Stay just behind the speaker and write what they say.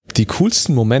Die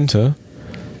coolsten Momente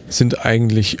sind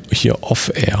eigentlich hier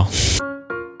off-air.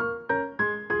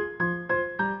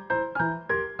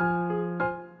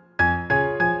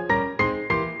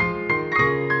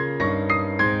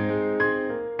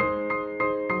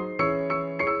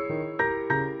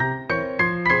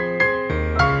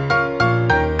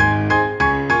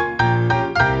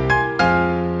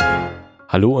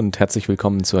 Hallo und herzlich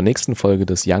willkommen zur nächsten Folge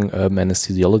des Young Urban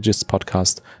Anesthesiologists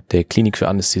Podcast der Klinik für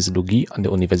Anästhesiologie an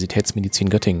der Universitätsmedizin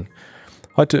Göttingen.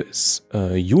 Heute ist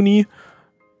Juni,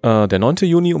 der 9.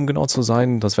 Juni, um genau zu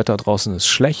sein. Das Wetter draußen ist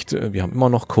schlecht. Wir haben immer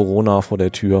noch Corona vor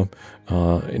der Tür.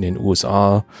 In den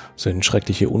USA sind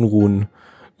schreckliche Unruhen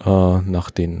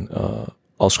nach den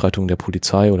Ausschreitungen der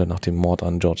Polizei oder nach dem Mord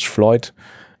an George Floyd.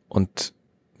 Und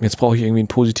jetzt brauche ich irgendwie einen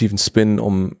positiven Spin,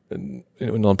 um in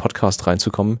unseren Podcast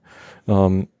reinzukommen.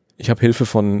 Ich habe Hilfe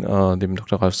von dem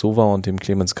Dr. Ralf Sowa und dem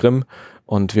Clemens Grimm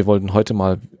und wir wollten heute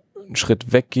mal einen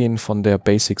Schritt weggehen von der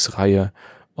Basics-Reihe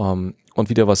und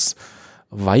wieder was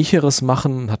Weicheres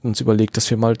machen und hatten uns überlegt,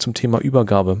 dass wir mal zum Thema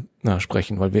Übergabe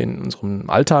sprechen, weil wir in unserem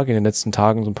Alltag in den letzten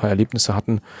Tagen so ein paar Erlebnisse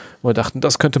hatten, wo wir dachten,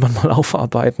 das könnte man mal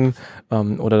aufarbeiten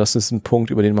oder das ist ein Punkt,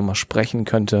 über den man mal sprechen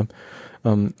könnte.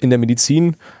 In der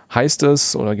Medizin heißt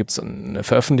es, oder gibt es eine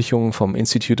Veröffentlichung vom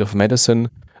Institute of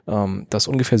Medicine, dass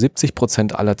ungefähr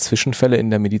 70% aller Zwischenfälle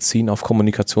in der Medizin auf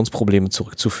Kommunikationsprobleme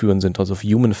zurückzuführen sind, also auf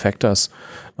Human Factors.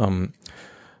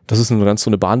 Das ist eine ganz so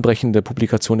eine bahnbrechende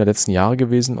Publikation der letzten Jahre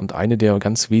gewesen und eine der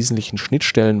ganz wesentlichen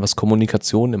Schnittstellen, was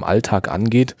Kommunikation im Alltag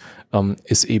angeht,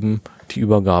 ist eben die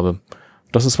Übergabe.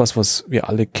 Das ist was wir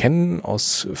alle kennen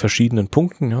aus verschiedenen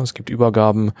Punkten. Ja, es gibt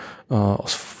Übergaben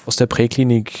aus der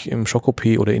Präklinik im Schock-OP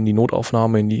oder in die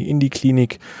Notaufnahme, in die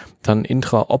Klinik, dann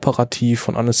intraoperativ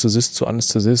von Anästhesist zu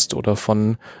Anästhesist oder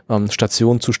von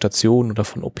Station zu Station oder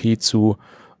von OP zu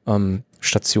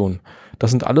Station.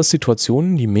 Das sind alles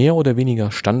Situationen, die mehr oder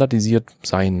weniger standardisiert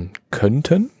sein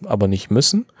könnten, aber nicht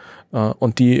müssen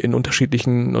und die in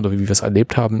unterschiedlichen, oder wie wir es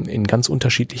erlebt haben, in ganz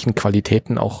unterschiedlichen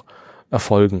Qualitäten auch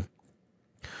erfolgen.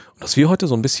 Was wir heute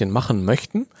so ein bisschen machen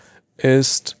möchten,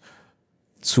 ist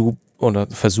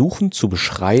versuchen zu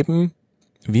beschreiben,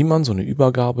 wie man so eine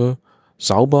Übergabe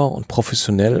sauber und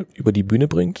professionell über die Bühne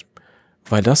bringt,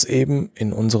 weil das eben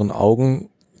in unseren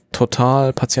Augen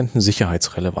total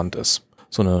patientensicherheitsrelevant ist.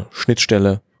 So eine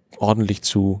Schnittstelle ordentlich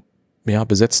zu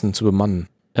besetzen, zu bemannen.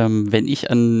 Wenn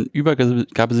ich an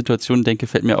Übergabesituationen denke,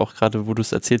 fällt mir auch gerade, wo du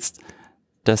es erzählst,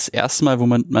 das erste Mal, wo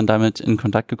man damit in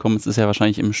Kontakt gekommen ist, ist ja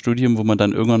wahrscheinlich im Studium, wo man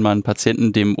dann irgendwann mal einen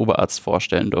Patienten dem Oberarzt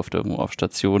vorstellen durfte, irgendwo auf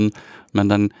Stationen. Man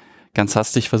dann ganz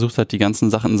hastig versucht hat, die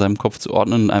ganzen Sachen in seinem Kopf zu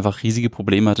ordnen und einfach riesige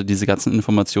Probleme hatte, diese ganzen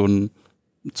Informationen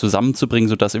zusammenzubringen,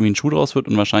 sodass irgendwie ein Schuh draus wird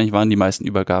und wahrscheinlich waren die meisten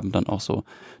Übergaben dann auch so.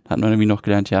 Da hat man irgendwie noch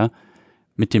gelernt, ja,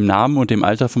 mit dem Namen und dem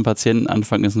Alter vom Patienten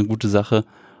anfangen ist eine gute Sache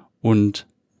und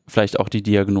vielleicht auch die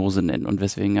Diagnose nennen und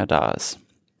weswegen er da ist.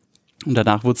 Und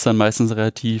danach wurde es dann meistens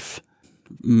relativ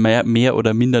mehr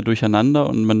oder minder durcheinander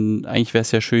und eigentlich wäre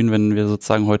es ja schön, wenn wir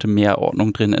sozusagen heute mehr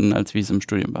Ordnung drin hätten, als wie es im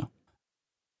Studium war.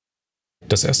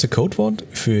 Das erste Codewort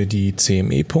für die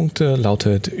CME-Punkte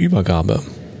lautet Übergabe.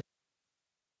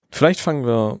 Vielleicht fangen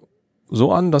wir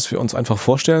so an, dass wir uns einfach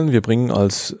vorstellen, wir bringen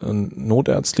als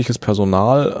notärztliches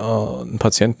Personal einen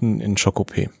Patienten in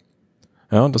Schock-OP.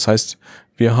 Ja, das heißt,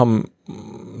 wir haben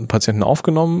einen Patienten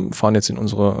aufgenommen, fahren jetzt in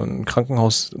unser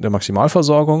Krankenhaus der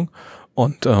Maximalversorgung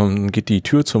und geht die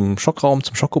Tür zum Schockraum,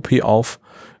 zum Schock-OP auf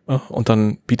und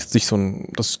dann bietet sich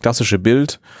das klassische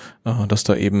Bild, dass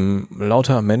da eben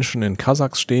lauter Menschen in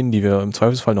Kasachs stehen, die wir im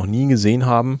Zweifelsfall noch nie gesehen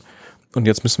haben und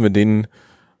jetzt müssen wir denen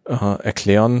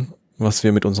erklären, was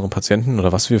wir mit unserem Patienten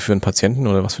oder was wir für einen Patienten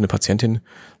oder was für eine Patientin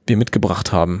wir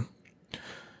mitgebracht haben.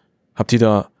 Habt ihr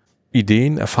da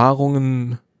Ideen,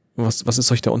 Erfahrungen? Was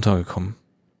ist euch da untergekommen?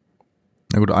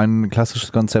 Na gut, ein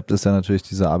klassisches Konzept ist ja natürlich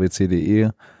diese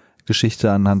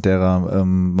ABCDE-Geschichte, anhand derer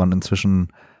man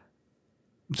inzwischen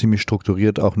ziemlich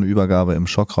strukturiert auch eine Übergabe im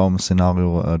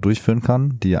Schockraum-Szenario durchführen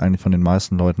kann, die eigentlich von den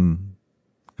meisten Leuten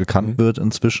gekannt wird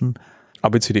inzwischen.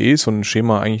 ABCDE ist so ein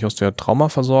Schema eigentlich aus der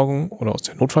Traumaversorgung oder aus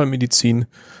der Notfallmedizin,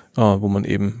 wo man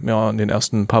eben an den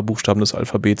ersten paar Buchstaben des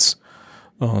Alphabets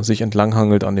sich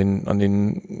entlanghangelt an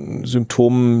den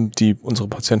Symptomen, die unsere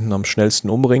Patienten am schnellsten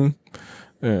umbringen,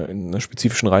 in einer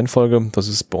spezifischen Reihenfolge. Das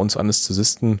ist bei uns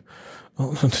Anästhesisten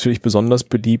natürlich besonders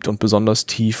beliebt und besonders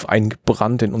tief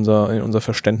eingebrannt in unser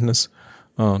Verständnis.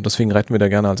 Deswegen reiten wir da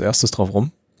gerne als erstes drauf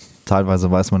rum.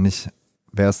 Teilweise weiß man nicht,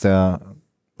 wer ist der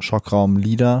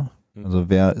Schockraum-Leader, also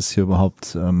wer ist hier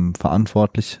überhaupt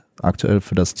verantwortlich aktuell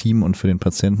für das Team und für den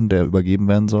Patienten, der übergeben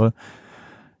werden soll.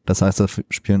 Das heißt, da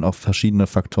spielen auch verschiedene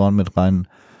Faktoren mit rein,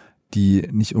 die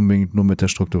nicht unbedingt nur mit der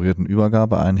strukturierten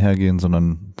Übergabe einhergehen,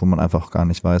 sondern wo man einfach gar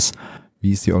nicht weiß,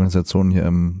 wie ist die Organisation hier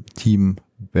im Team,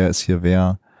 wer ist hier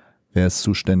wer ist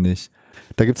zuständig.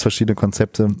 Da gibt es verschiedene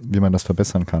Konzepte, wie man das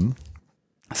verbessern kann.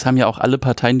 Es haben ja auch alle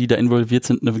Parteien, die da involviert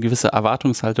sind, eine gewisse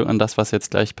Erwartungshaltung an das, was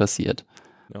jetzt gleich passiert.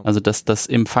 Ja. Also das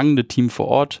empfangende Team vor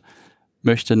Ort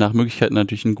möchte nach Möglichkeit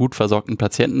natürlich einen gut versorgten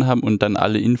Patienten haben und dann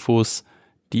alle Infos,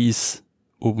 die es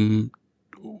um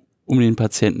den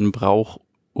Patienten braucht,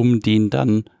 um den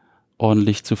dann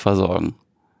ordentlich zu versorgen.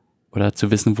 Oder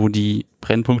zu wissen, wo die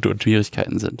Brennpunkte und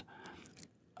Schwierigkeiten sind.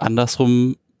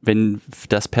 Andersrum, wenn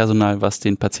das Personal, was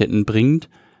den Patienten bringt,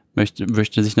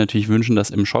 möchte sich natürlich wünschen, dass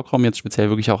im Schockraum jetzt speziell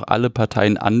wirklich auch alle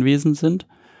Parteien anwesend sind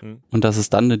und dass es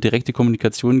dann eine direkte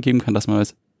Kommunikation geben kann, dass man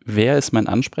weiß, wer ist mein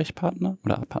Ansprechpartner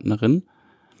oder Partnerin.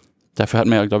 Dafür hat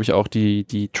man ja, glaube ich, auch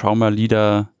die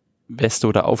Trauma-Leader-Weste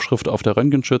oder Aufschrift auf der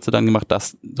Röntgenschürze dann gemacht,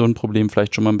 dass so ein Problem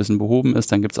vielleicht schon mal ein bisschen behoben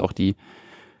ist. Dann gibt es auch die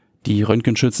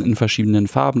Röntgenschürzen in verschiedenen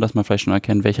Farben, dass man vielleicht schon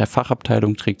erkennt, welche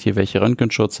Fachabteilung trägt hier welche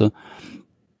Röntgenschürze.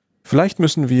 Vielleicht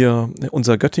müssen wir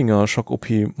unser Göttinger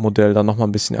Schock-OP-Modell dann nochmal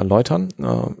ein bisschen erläutern.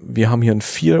 Wir haben hier ein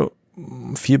 4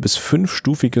 bis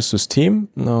 5-stufiges System,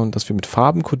 das wir mit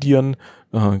Farben kodieren.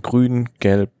 Grün,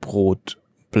 Gelb, Rot,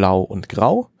 Blau und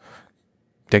Grau.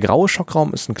 Der graue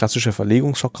Schockraum ist ein klassischer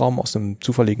Verlegungsschockraum aus einem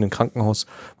zu verlegenen Krankenhaus,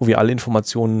 wo wir alle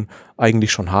Informationen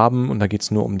eigentlich schon haben. Und da geht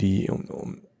es nur um die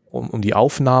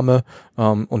Aufnahme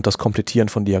und das Komplettieren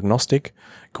von Diagnostik.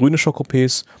 Grüne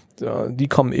Schock-OPs, die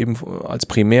kommen eben als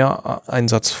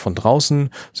Primäreinsatz von draußen,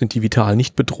 sind die vital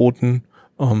nicht bedrohten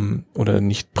oder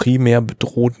nicht primär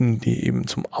bedrohten, die eben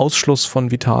zum Ausschluss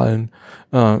von vitalen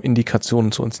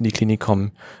Indikationen zu uns in die Klinik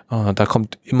kommen. Da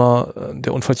kommt immer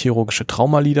der unfallchirurgische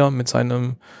Traumaleader mit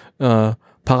seinem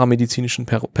paramedizinischen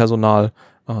Personal,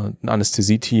 ein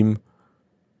Anästhesieteam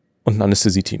und ein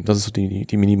Anästhesieteam. Das ist so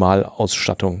die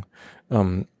Minimalausstattung.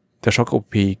 Der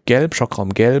Schock-OP Gelb,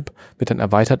 Schockraum Gelb, wird dann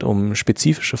erweitert um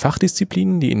spezifische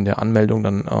Fachdisziplinen, die in der Anmeldung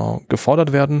dann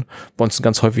gefordert werden. Bei uns sind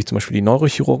ganz häufig zum Beispiel die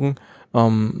Neurochirurgen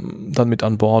dann mit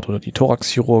an Bord oder die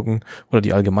Thoraxchirurgen oder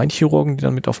die Allgemeinchirurgen, die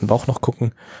dann mit auf den Bauch noch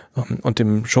gucken. Und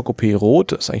im Schock-OP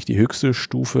Rot, das ist eigentlich die höchste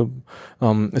Stufe,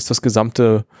 ist das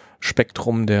gesamte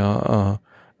Spektrum der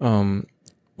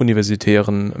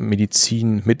universitären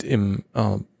Medizin mit im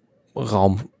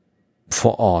Raum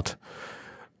vor Ort.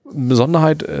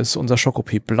 Besonderheit ist unser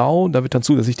Schock-OP Blau, da wird dann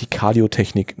zusätzlich die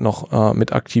Kardiotechnik noch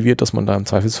mit aktiviert, dass man da im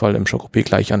Zweifelsfall im Schock-OP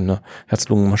gleich an eine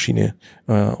Herz-Lungen-Maschine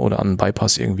oder an einen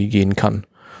Bypass irgendwie gehen kann.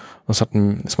 Das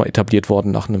ist mal etabliert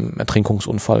worden nach einem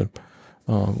Ertrinkungsunfall,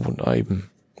 wo da eben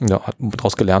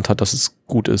daraus gelernt hat, dass es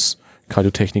gut ist,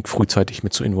 Kardiotechnik frühzeitig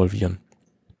mit zu involvieren.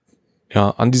 Ja,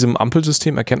 an diesem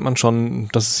Ampelsystem erkennt man schon,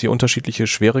 dass es hier unterschiedliche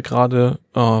Schweregrade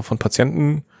von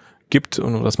Patienten gibt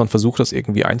und dass man versucht, das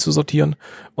irgendwie einzusortieren.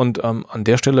 Und an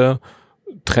der Stelle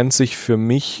trennt sich für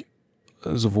mich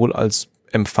sowohl als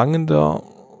empfangender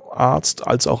Arzt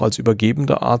als auch als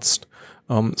übergebender Arzt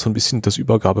so ein bisschen das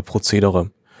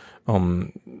Übergabeprozedere.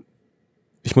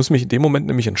 Ich muss mich in dem Moment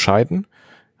nämlich entscheiden,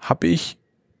 habe ich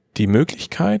die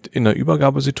Möglichkeit, in einer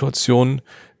Übergabesituation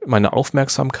meine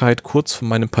Aufmerksamkeit kurz von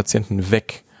meinem Patienten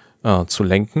weg zu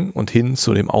lenken und hin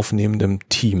zu dem aufnehmenden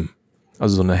Team.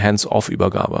 Also so eine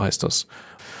Hands-off-Übergabe heißt das.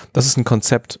 Das ist ein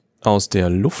Konzept aus der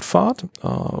Luftfahrt,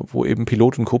 wo eben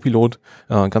Pilot und Co-Pilot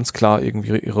ganz klar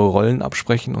irgendwie ihre Rollen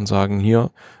absprechen und sagen, hier,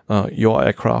 your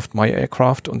aircraft, my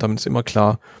aircraft. Und damit ist immer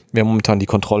klar, wer momentan die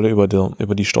Kontrolle über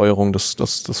die Steuerung des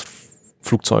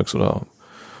Flugzeugs oder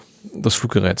des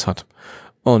Fluggeräts hat.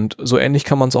 Und so ähnlich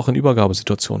kann man es auch in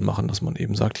Übergabesituationen machen, dass man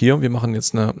eben sagt, hier, wir machen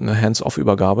jetzt eine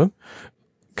Hands-off-Übergabe.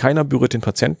 Keiner berührt den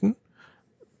Patienten,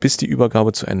 bis die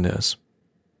Übergabe zu Ende ist.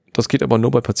 Das geht aber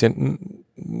nur bei Patienten,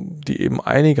 die eben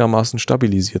einigermaßen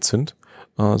stabilisiert sind,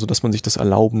 sodass man sich das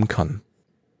erlauben kann.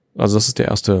 Also das ist der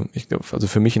erste, also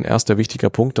für mich ein erster wichtiger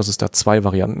Punkt, dass es da 2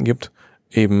 Varianten gibt.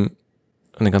 Eben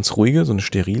eine ganz ruhige, so eine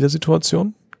sterile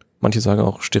Situation. Manche sagen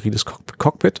auch steriles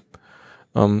Cockpit.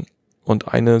 Und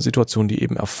eine Situation, die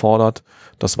eben erfordert,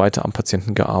 dass weiter am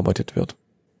Patienten gearbeitet wird.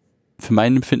 Für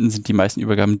mein Empfinden sind die meisten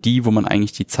Übergaben die, wo man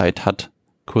eigentlich die Zeit hat,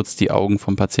 kurz die Augen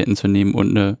vom Patienten zu nehmen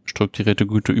und eine strukturierte,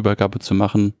 gute Übergabe zu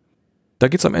machen. Da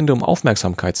geht es am Ende um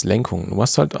Aufmerksamkeitslenkung. Du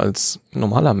hast halt als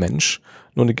normaler Mensch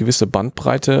nur eine gewisse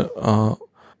Bandbreite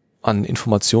an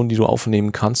Informationen, die du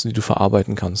aufnehmen kannst und die du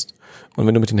verarbeiten kannst. Und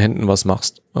wenn du mit den Händen was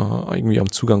machst, irgendwie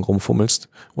am Zugang rumfummelst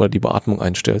oder die Beatmung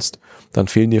einstellst, dann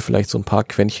fehlen dir vielleicht so ein paar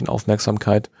Quäntchen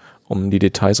Aufmerksamkeit, um die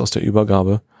Details aus der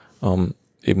Übergabe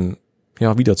eben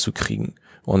wiederzukriegen.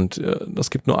 Und das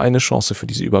gibt nur eine Chance für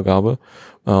diese Übergabe.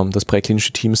 Das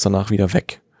präklinische Team ist danach wieder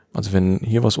weg. Also wenn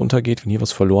hier was untergeht, wenn hier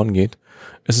was verloren geht,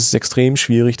 ist es extrem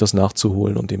schwierig, das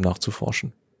nachzuholen und dem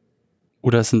nachzuforschen.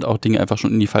 Oder es sind auch Dinge einfach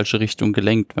schon in die falsche Richtung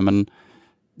gelenkt, wenn man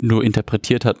nur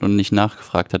interpretiert hat und nicht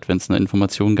nachgefragt hat, wenn es eine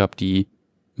Information gab, die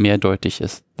mehrdeutig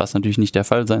ist. Was natürlich nicht der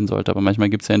Fall sein sollte, aber manchmal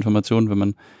gibt es ja Informationen, wenn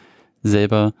man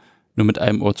selber nur mit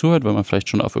einem Ohr zuhört, weil man vielleicht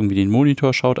schon auf irgendwie den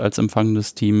Monitor schaut als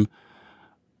empfangendes Team.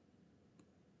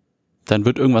 Dann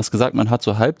wird irgendwas gesagt, man hat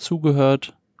so halb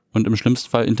zugehört und im schlimmsten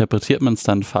Fall interpretiert man es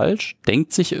dann falsch,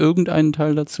 denkt sich irgendeinen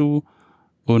Teil dazu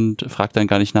und fragt dann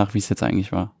gar nicht nach, wie es jetzt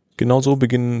eigentlich war. Genauso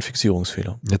beginnen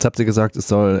Fixierungsfehler. Jetzt habt ihr gesagt, es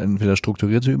soll entweder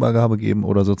strukturierte Übergabe geben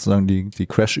oder sozusagen die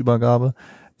Crash-Übergabe.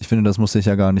 Ich finde, das muss sich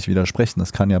ja gar nicht widersprechen.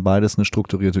 Das kann ja beides eine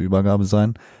strukturierte Übergabe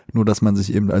sein. Nur, dass man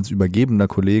sich eben als übergebender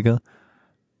Kollege,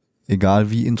 egal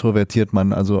wie introvertiert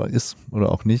man also ist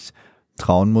oder auch nicht,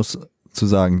 trauen muss zu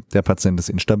sagen, der Patient ist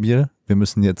instabil, wir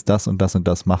müssen jetzt das und das und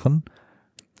das machen.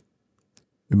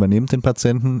 Übernehmt den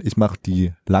Patienten, ich mache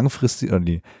die langfristige oder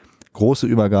die große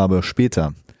Übergabe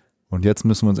später. Und jetzt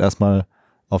müssen wir uns erstmal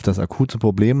auf das akute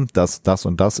Problem, dass das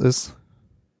und das ist,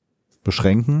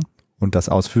 beschränken und das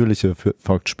Ausführliche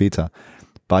folgt später.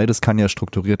 Beides kann ja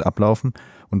strukturiert ablaufen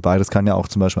und beides kann ja auch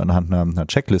zum Beispiel anhand einer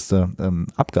Checkliste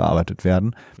abgearbeitet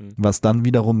werden, was dann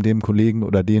wiederum dem Kollegen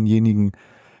oder denjenigen,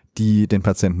 die den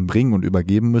Patienten bringen und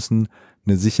übergeben müssen,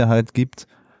 eine Sicherheit gibt,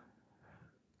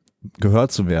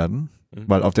 gehört zu werden,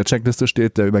 weil auf der Checkliste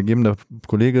steht, der übergebende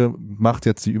Kollege macht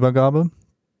jetzt die Übergabe,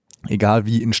 egal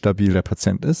wie instabil der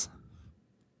Patient ist,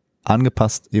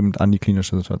 angepasst eben an die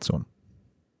klinische Situation.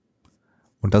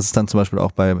 Und das ist dann zum Beispiel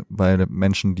auch bei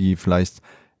Menschen, die vielleicht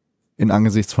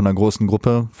angesichts von einer großen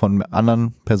Gruppe von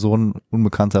anderen Personen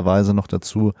unbekannterweise noch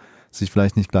dazu sich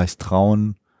vielleicht nicht gleich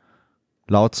trauen,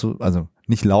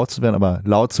 nicht laut zu werden, aber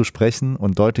laut zu sprechen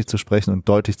und deutlich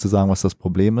zu sagen, was das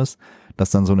Problem ist, dass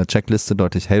dann so eine Checkliste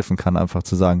deutlich helfen kann, einfach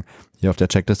zu sagen, hier auf der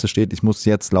Checkliste steht, ich muss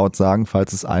jetzt laut sagen,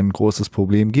 falls es ein großes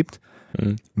Problem gibt.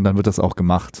 Und dann wird das auch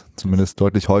gemacht. Zumindest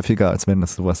deutlich häufiger, als wenn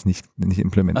das sowas nicht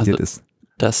implementiert ist.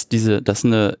 Dass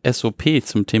eine SOP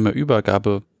zum Thema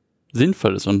Übergabe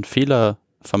sinnvoll ist und Fehler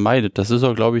vermeidet, das ist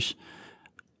auch, glaube ich,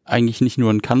 eigentlich nicht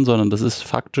nur ein Kann, sondern das ist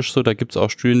faktisch so. Da gibt es auch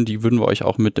Studien, die würden wir euch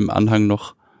auch mit im Anhang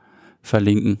noch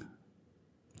verlinken.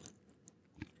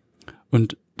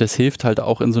 Und das hilft halt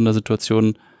auch in so einer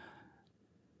Situation,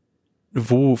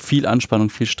 wo viel Anspannung,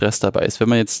 viel Stress dabei ist. Wenn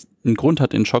man jetzt einen Grund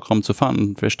hat, in den Schockraum zu fahren,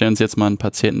 und wir stellen uns jetzt mal einen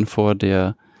Patienten vor,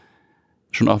 der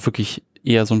schon auch wirklich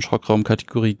eher so ein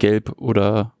Schockraum-Kategorie Gelb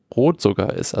oder Rot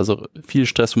sogar ist, also viel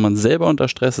Stress, wo man selber unter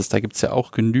Stress ist, da gibt es ja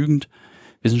auch genügend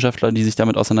Wissenschaftler, die sich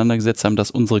damit auseinandergesetzt haben,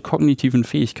 dass unsere kognitiven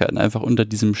Fähigkeiten einfach unter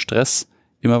diesem Stress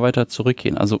immer weiter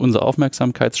zurückgehen. Also unsere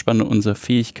Aufmerksamkeitsspanne, unsere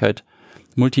Fähigkeit,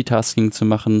 Multitasking zu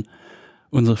machen,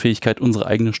 unsere Fähigkeit, unsere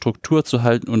eigene Struktur zu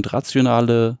halten und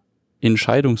rationale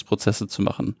Entscheidungsprozesse zu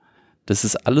machen. Das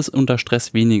ist alles unter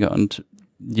Stress weniger und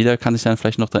jeder kann sich dann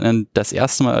vielleicht noch daran erinnern, das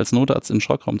erste Mal als Notarzt in den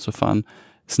Schockraum zu fahren,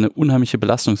 ist eine unheimliche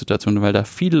Belastungssituation, weil da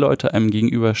viele Leute einem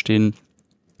gegenüberstehen,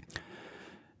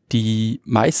 die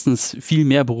meistens viel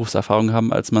mehr Berufserfahrung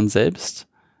haben als man selbst.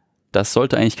 Das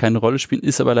sollte eigentlich keine Rolle spielen,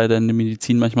 ist aber leider in der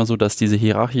Medizin manchmal so, dass diese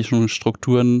hierarchischen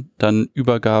Strukturen dann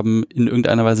Übergaben in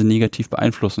irgendeiner Weise negativ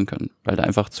beeinflussen können, weil da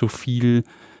einfach zu viel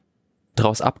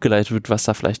daraus abgeleitet wird, was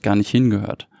da vielleicht gar nicht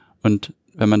hingehört. Und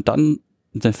wenn man dann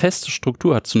eine feste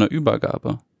Struktur hat zu einer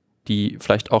Übergabe, die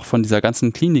vielleicht auch von dieser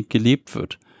ganzen Klinik gelebt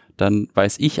wird, dann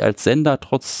weiß ich als Sender,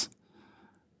 trotz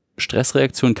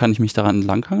Stressreaktion kann ich mich daran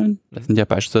langhangeln. Das sind ja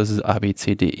beispielsweise A, B,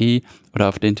 C, D, E oder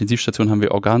auf der Intensivstation haben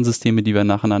wir Organsysteme, die wir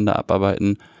nacheinander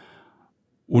abarbeiten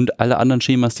und alle anderen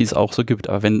Schemas, die es auch so gibt.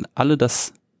 Aber wenn alle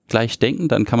das gleich denken,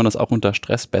 dann kann man das auch unter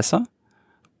Stress besser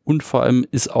und vor allem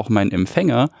ist auch mein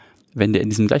Empfänger, wenn der in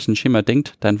diesem gleichen Schema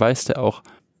denkt, dann weiß der auch,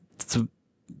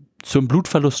 zum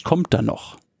Blutverlust kommt da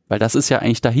noch, weil das ist ja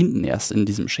eigentlich da hinten erst in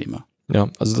diesem Schema. Ja,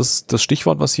 also das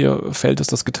Stichwort, was hier fällt,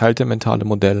 ist das geteilte mentale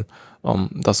Modell,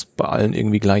 das bei allen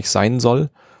irgendwie gleich sein soll.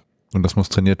 Und das muss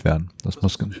trainiert werden. Das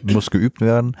muss geübt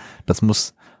werden.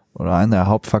 Oder einer der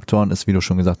Hauptfaktoren ist, wie du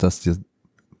schon gesagt hast,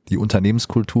 die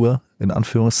Unternehmenskultur in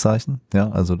Anführungszeichen. Ja,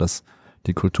 also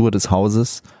die Kultur des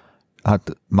Hauses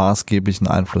hat maßgeblichen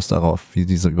Einfluss darauf, wie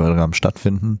diese Übergaben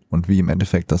stattfinden und wie im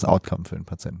Endeffekt das Outcome für den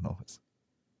Patienten auch ist.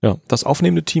 Ja, das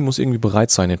aufnehmende Team muss irgendwie bereit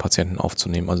sein, den Patienten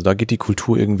aufzunehmen. Also da geht die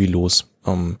Kultur irgendwie los.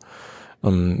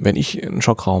 Wenn ich einen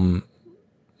Schockraum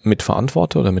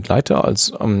mitverantworte oder mitleite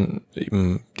als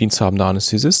eben diensthabender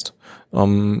Anästhesist,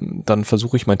 dann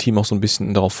versuche ich mein Team auch so ein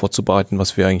bisschen darauf vorzubereiten,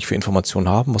 was wir eigentlich für Informationen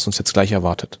haben, was uns jetzt gleich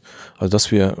erwartet. Also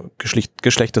dass wir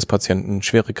Geschlecht des Patienten,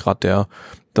 Schweregrad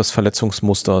des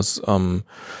Verletzungsmusters,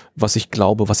 was ich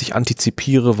glaube, was ich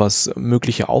antizipiere, was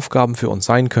mögliche Aufgaben für uns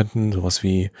sein könnten, sowas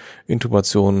wie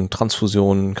Intubation,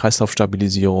 Transfusion,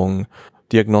 Kreislaufstabilisierung,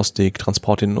 Diagnostik,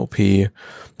 Transport in den OP,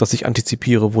 dass ich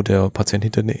antizipiere, wo der Patient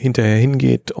hinterher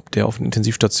hingeht, ob der auf eine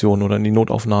Intensivstation oder in die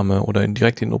Notaufnahme oder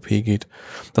direkt in den OP geht,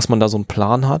 dass man da so einen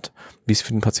Plan hat, wie es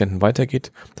für den Patienten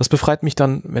weitergeht. Das befreit mich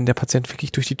dann, wenn der Patient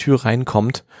wirklich durch die Tür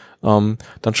reinkommt, dann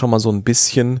schon mal so ein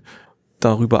bisschen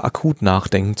darüber akut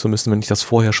nachdenken zu müssen, wenn ich das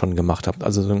vorher schon gemacht habe.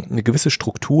 Also eine gewisse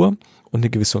Struktur und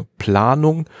eine gewisse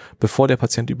Planung, bevor der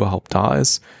Patient überhaupt da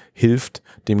ist, hilft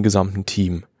dem gesamten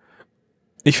Team.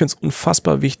 Ich finde es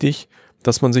unfassbar wichtig,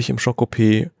 dass man sich im Schock-OP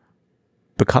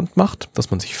bekannt macht, dass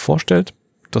man sich vorstellt,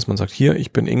 dass man sagt, hier,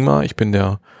 ich bin Ingmar, ich bin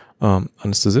der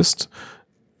Anästhesist.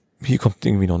 Hier kommt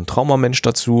irgendwie noch ein Traumamensch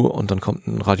dazu und dann kommt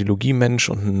ein Radiologiemensch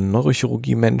und ein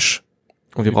Neurochirurgiemensch.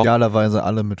 Und wir idealerweise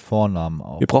alle mit Vornamen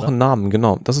auch. Wir brauchen Namen,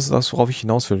 genau. Das ist das, worauf ich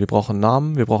hinaus will. Wir brauchen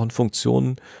Namen, wir brauchen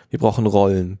Funktionen, wir brauchen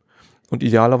Rollen. Und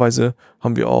idealerweise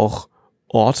haben wir auch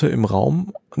Orte im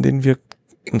Raum, an denen wir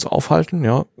uns aufhalten,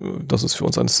 ja, das ist für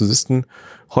uns Anästhesisten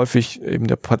häufig eben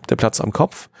der Platz am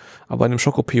Kopf, aber in einem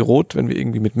Schock-OP Rot, wenn wir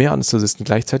irgendwie mit mehr Anästhesisten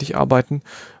gleichzeitig arbeiten,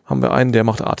 haben wir einen, der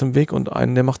macht Atemweg und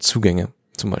einen, der macht Zugänge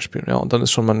zum Beispiel, ja, und dann ist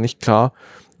schon mal nicht klar,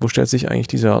 wo stellt sich eigentlich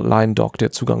dieser Line-Doc,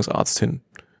 der Zugangsarzt hin.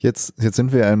 Jetzt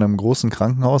sind wir in einem großen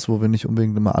Krankenhaus, wo wir nicht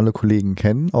unbedingt immer alle Kollegen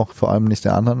kennen, auch vor allem nicht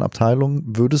der anderen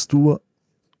Abteilungen. Würdest du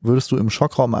im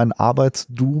Schockraum ein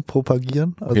Arbeits-Du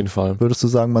propagieren? Also auf jeden Fall. Würdest du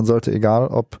sagen, man sollte, egal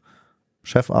ob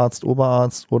Chefarzt,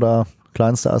 Oberarzt oder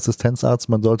kleinster Assistenzarzt,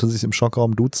 man sollte sich im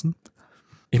Schockraum duzen?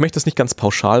 Ich möchte das nicht ganz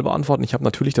pauschal beantworten. Ich habe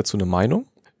natürlich dazu eine Meinung.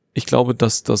 Ich glaube,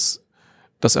 dass das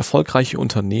erfolgreiche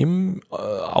Unternehmen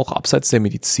auch abseits der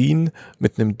Medizin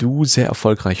mit einem Du sehr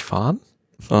erfolgreich fahren.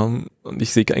 Und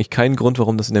ich sehe eigentlich keinen Grund,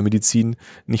 warum das in der Medizin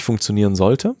nicht funktionieren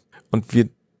sollte. Und wir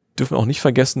dürfen auch nicht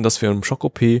vergessen, dass wir im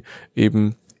Schock-OP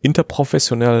eben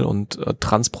interprofessionell und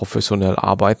transprofessionell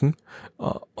arbeiten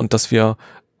und dass wir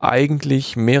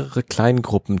eigentlich mehrere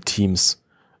Kleingruppenteams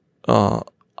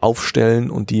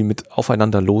aufstellen und die mit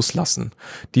aufeinander loslassen,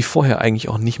 die vorher eigentlich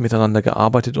auch nicht miteinander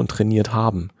gearbeitet und trainiert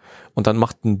haben. Und dann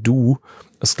macht ein Du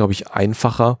es, glaube ich,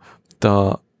 einfacher,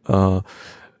 da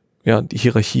die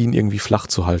Hierarchien irgendwie flach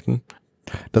zu halten.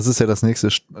 Das ist ja das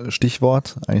nächste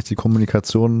Stichwort, eigentlich die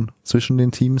Kommunikation zwischen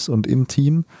den Teams und im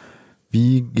Team.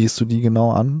 Wie gehst du die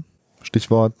genau an?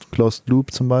 Stichwort Closed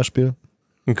Loop zum Beispiel.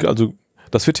 Also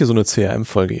das wird hier so eine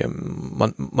CRM-Folge.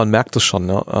 Man merkt es schon,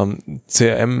 ne?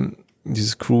 CRM,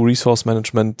 dieses Crew Resource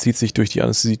Management, zieht sich durch die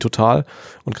Anästhesie total.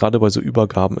 Und gerade bei so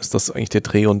Übergaben ist das eigentlich der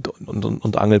Dreh-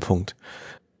 und Angelpunkt.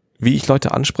 Wie ich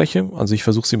Leute anspreche, also ich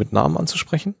versuche sie mit Namen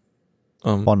anzusprechen.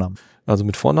 Vornamen. Also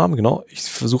mit Vornamen, genau. Ich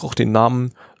versuche auch den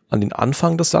Namen an den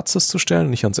Anfang des Satzes zu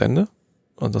stellen, nicht ans Ende.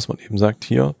 Und dass man eben sagt,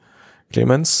 hier,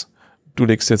 Clemens, du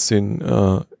legst jetzt den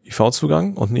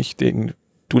IV-Zugang und nicht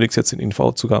du legst jetzt den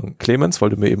IV-Zugang Clemens, weil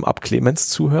du mir eben ab Clemens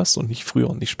zuhörst und nicht früher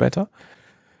und nicht später.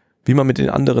 Wie man mit den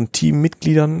anderen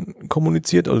Teammitgliedern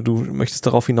kommuniziert, oder du möchtest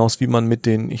darauf hinaus, wie man mit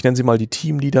den, ich nenne sie mal die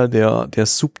Teamleader der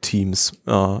Subteams,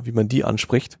 wie man die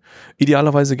anspricht.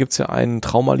 Idealerweise gibt's ja einen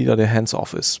Traumaleader, der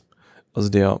hands-off ist. Also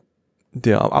der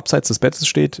abseits des Bettes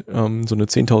steht, so eine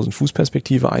 10.000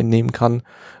 Fuß-Perspektive einnehmen kann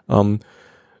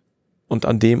und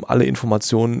an dem alle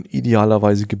Informationen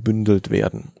idealerweise gebündelt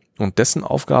werden. Und dessen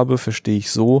Aufgabe verstehe ich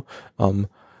so,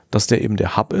 dass der eben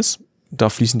der Hub ist. Da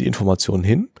fließen die Informationen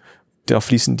hin. Da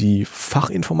fließen die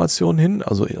Fachinformationen hin.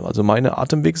 Also meine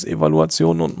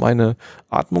Atemwegsevaluation und meine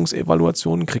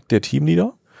Atmungsevaluation kriegt der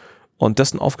Teamleader. Und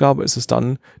dessen Aufgabe ist es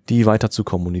dann, die weiter zu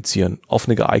kommunizieren. Auf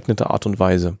eine geeignete Art und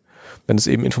Weise. Wenn es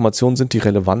eben Informationen sind, die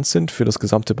relevant sind für das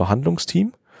gesamte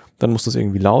Behandlungsteam, dann muss das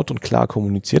irgendwie laut und klar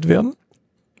kommuniziert werden.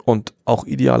 Und auch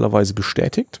idealerweise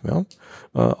bestätigt. Ja.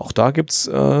 Auch da gibt's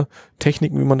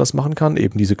Techniken, wie man das machen kann,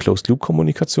 eben diese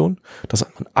Closed-Loop-Kommunikation, dass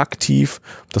man aktiv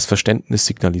das Verständnis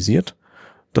signalisiert.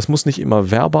 Das muss nicht immer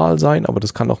verbal sein, aber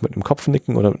das kann auch mit einem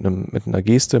Kopfnicken oder mit einer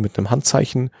Geste, mit einem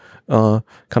Handzeichen kann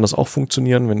das auch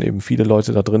funktionieren, wenn eben viele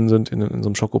Leute da drin sind in so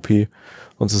einem Schock-OP.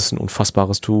 Sonst ist es ein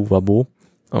unfassbares Tohuwabo.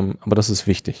 Aber das ist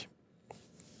wichtig.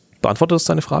 Beantwortet das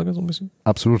deine Frage so ein bisschen?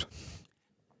 Absolut.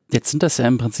 Jetzt sind das ja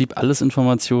im Prinzip alles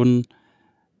Informationen,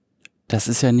 das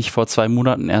ist ja nicht vor 2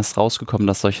 Monaten erst rausgekommen,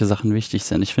 dass solche Sachen wichtig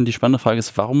sind. Ich finde, die spannende Frage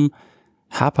ist, warum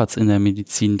hapert es in der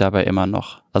Medizin dabei immer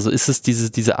noch? Also ist es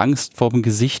diese Angst vor dem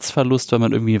Gesichtsverlust, wenn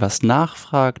man irgendwie was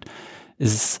nachfragt?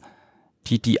 Ist es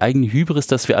die eigene Hybris,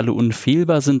 dass wir alle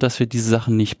unfehlbar sind, dass wir diese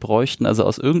Sachen nicht bräuchten. Also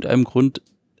aus irgendeinem Grund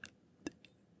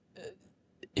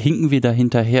hinken wir da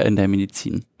hinterher in der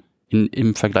Medizin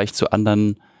im Vergleich zu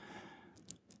anderen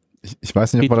Ich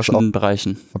weiß nicht,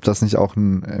 Bereichen. Ob das nicht auch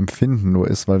ein Empfinden nur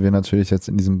ist, weil wir natürlich jetzt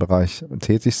in diesem Bereich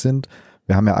tätig sind.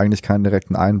 Wir haben ja eigentlich keinen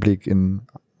direkten Einblick in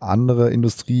andere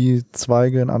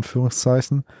Industriezweige, in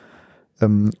Anführungszeichen.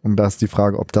 Und da ist die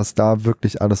Frage, ob das da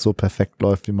wirklich alles so perfekt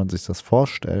läuft, wie man sich das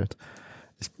vorstellt.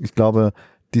 Ich glaube,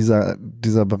 dieser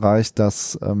Bereich,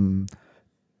 dass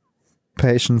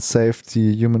Patient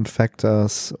Safety, Human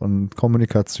Factors und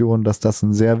Kommunikation, dass das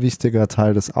ein sehr wichtiger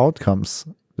Teil des Outcomes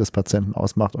des Patienten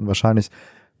ausmacht und wahrscheinlich,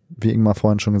 wie Ingmar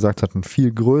vorhin schon gesagt hat, einen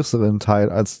viel größeren Teil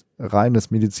als reines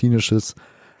medizinisches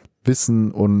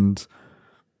Wissen und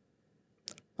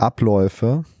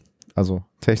Abläufe, also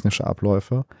technische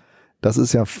Abläufe. Das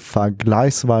ist ja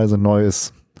vergleichsweise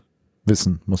neues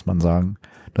Wissen, muss man sagen.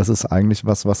 Das ist eigentlich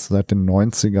was seit den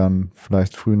 90ern,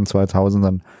 vielleicht frühen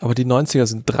 2000ern. Aber die 90er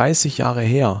sind 30 Jahre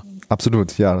her.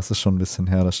 Absolut, ja, das ist schon ein bisschen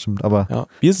her, das stimmt. Aber ja,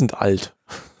 wir sind alt.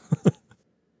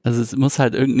 Also es muss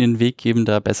halt irgendeinen Weg geben,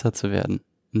 da besser zu werden.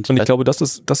 Und ich glaube, dass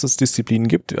es Disziplinen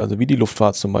gibt, also wie die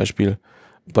Luftfahrt zum Beispiel,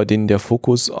 bei denen der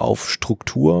Fokus auf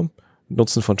Struktur,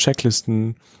 Nutzen von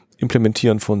Checklisten,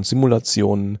 Implementieren von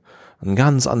Simulationen einen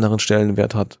ganz anderen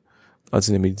Stellenwert hat als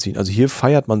in der Medizin. Also hier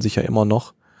feiert man sich ja immer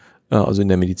noch, also in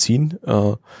der Medizin,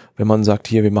 wenn man sagt,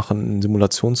 hier, wir machen ein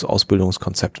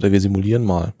Simulationsausbildungskonzept oder wir simulieren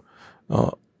mal.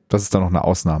 Das ist dann noch eine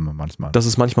Ausnahme manchmal. Das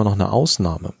ist manchmal noch eine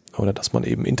Ausnahme. Oder dass man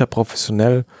eben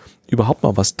interprofessionell überhaupt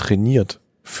mal was trainiert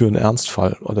für einen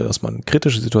Ernstfall oder dass man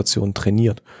kritische Situationen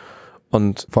trainiert.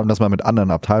 Und vor allem, dass man mit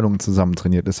anderen Abteilungen zusammen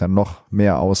trainiert, ist ja noch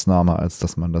mehr Ausnahme, als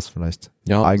dass man das vielleicht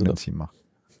im eigenen Team macht.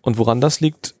 Und woran das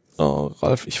liegt,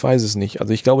 Ralf, ich weiß es nicht.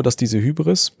 Also ich glaube, dass diese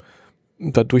Hybris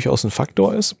da durchaus ein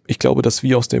Faktor ist. Ich glaube, dass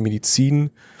wir aus der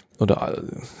Medizin, oder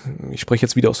ich spreche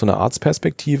jetzt wieder aus so einer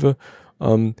Arztperspektive,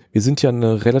 wir sind ja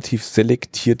eine relativ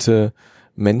selektierte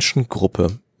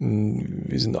Menschengruppe.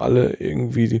 Wir sind alle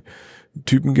irgendwie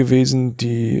Typen gewesen,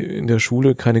 die in der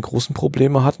Schule keine großen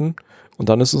Probleme hatten. Und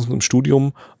dann ist uns im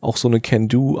Studium auch so eine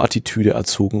Can-Do-Attitüde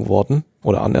erzogen worden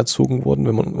oder anerzogen worden,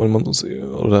 wenn man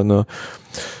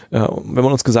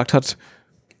uns gesagt hat,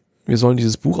 wir sollen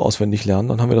dieses Buch auswendig lernen,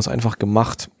 dann haben wir das einfach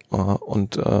gemacht.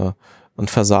 Und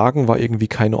Versagen war irgendwie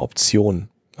keine Option.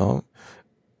 Ja.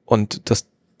 Und das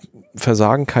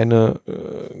Versagen keine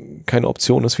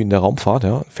Option ist wie in der Raumfahrt,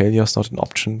 ja. Failure is not an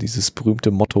option, dieses berühmte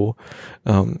Motto.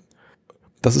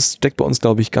 Das steckt bei uns,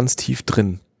 glaube ich, ganz tief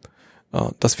drin.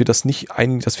 Dass wir dass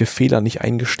wir Fehler nicht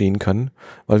eingestehen können,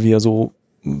 weil wir so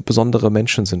besondere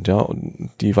Menschen sind, ja,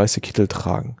 und die weiße Kittel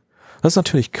tragen. Das ist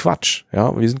natürlich Quatsch,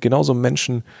 ja. Wir sind genauso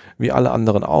Menschen wie alle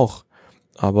anderen auch.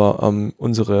 Aber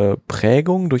unsere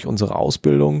Prägung durch unsere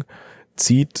Ausbildung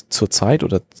zieht zurzeit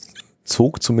oder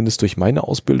zog zumindest durch meine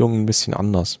Ausbildung ein bisschen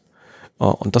anders.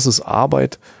 Und das ist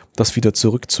Arbeit, das wieder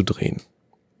zurückzudrehen.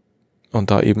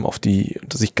 Und da eben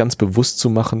sich ganz bewusst zu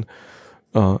machen,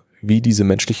 wie diese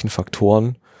menschlichen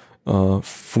Faktoren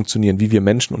funktionieren, wie wir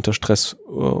Menschen unter Stress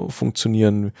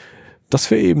funktionieren, dass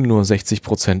wir eben nur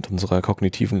 60% unserer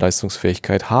kognitiven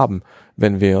Leistungsfähigkeit haben,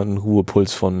 wenn wir einen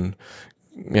Ruhepuls von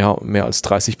mehr als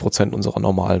 30% unserer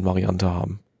normalen Variante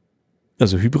haben.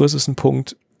 Also Hybris ist ein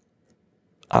Punkt,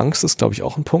 Angst ist, glaube ich,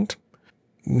 auch ein Punkt.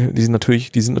 Die sind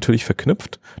natürlich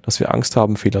verknüpft, dass wir Angst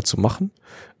haben, Fehler zu machen.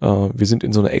 Wir sind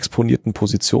in so einer exponierten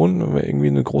Position, wenn wir irgendwie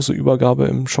eine große Übergabe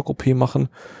im Schock-OP machen.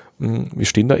 Wir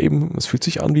stehen da eben, es fühlt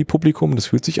sich an wie Publikum, das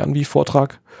fühlt sich an wie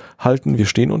Vortrag halten. Wir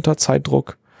stehen unter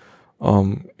Zeitdruck.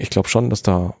 Ich glaube schon, dass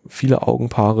da viele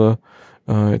Augenpaare,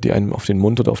 die einem auf den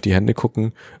Mund oder auf die Hände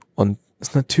gucken und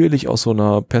es natürlich aus so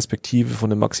einer Perspektive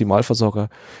von einem Maximalversorger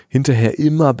hinterher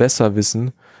immer besser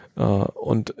wissen,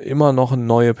 und immer noch eine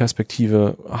neue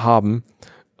Perspektive haben,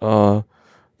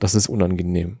 das ist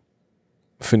unangenehm.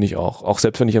 Finde ich auch. Auch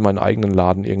selbst wenn ich in meinen eigenen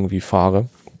Laden irgendwie fahre,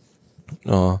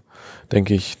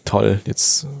 denke ich, toll,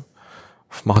 jetzt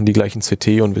machen die gleichen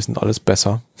CT und wissen alles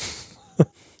besser.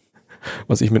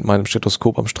 Was ich mit meinem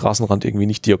Stethoskop am Straßenrand irgendwie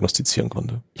nicht diagnostizieren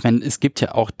konnte. Ich meine, es gibt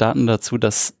ja auch Daten dazu,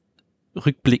 dass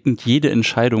rückblickend jede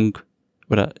Entscheidung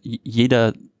oder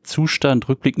jeder Zustand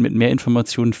rückblickend mit mehr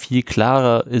Informationen viel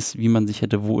klarer ist, wie man sich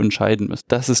hätte wo entscheiden müssen.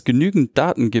 Dass es genügend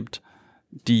Daten gibt,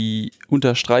 die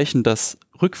unterstreichen, dass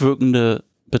rückwirkende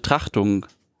Betrachtung,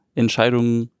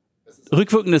 Entscheidungen,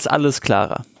 rückwirkend ist alles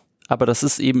klarer. Aber das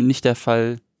ist eben nicht der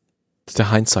Fall. Das ist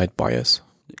der Hindsight-Bias.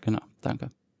 Genau,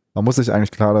 danke. Man muss sich eigentlich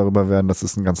klar darüber werden, dass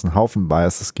es einen ganzen Haufen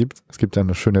Biases gibt. Es gibt ja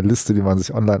eine schöne Liste, die man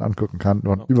sich online angucken kann.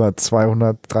 Und über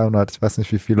 200, 300, ich weiß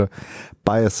nicht wie viele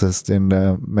Biases, denen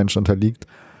der Mensch unterliegt.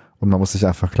 Und man muss sich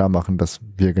einfach klar machen, dass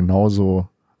wir genauso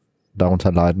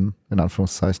darunter leiden, in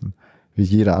Anführungszeichen, wie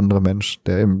jeder andere Mensch,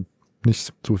 der eben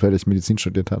nicht zufällig Medizin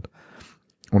studiert hat.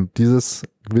 Und dieses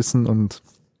Wissen und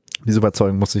diese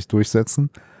Überzeugung muss sich durchsetzen.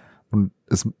 Und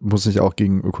es muss sich auch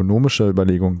gegen ökonomische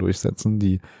Überlegungen durchsetzen,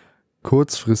 die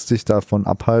kurzfristig davon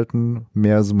abhalten,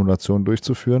 mehr Simulationen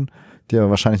durchzuführen, die aber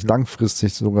wahrscheinlich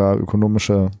langfristig sogar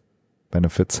ökonomische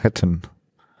Benefits hätten.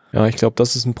 Ja, ich glaube,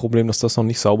 das ist ein Problem, dass das noch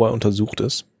nicht sauber untersucht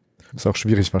ist. Ist auch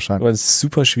schwierig wahrscheinlich. Weil es ist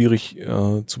super schwierig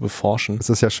zu beforschen. Es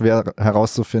ist ja schwer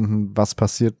herauszufinden, was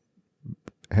passiert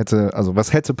hätte, also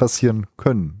was hätte passieren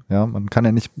können. Ja, man kann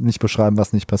ja nicht beschreiben,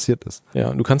 was nicht passiert ist.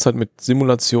 Ja, du kannst halt mit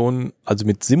Simulation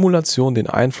den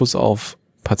Einfluss auf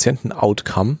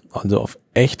Patienten-Outcome, also auf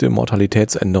echte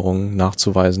Mortalitätsänderungen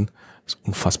nachzuweisen, ist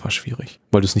unfassbar schwierig.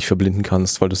 Weil du es nicht verblinden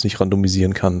kannst, weil du es nicht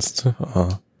randomisieren kannst.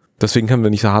 Deswegen können wir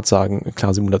nicht so hart sagen,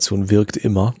 klar, Simulation wirkt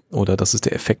immer oder das ist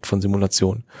der Effekt von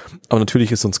Simulation. Aber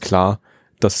natürlich ist uns klar,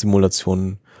 dass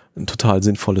Simulation ein total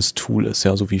sinnvolles Tool ist,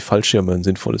 ja, so wie Fallschirme ein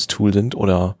sinnvolles Tool sind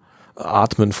oder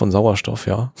Atmen von Sauerstoff,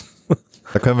 ja.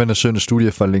 Da können wir eine schöne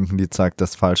Studie verlinken, die zeigt,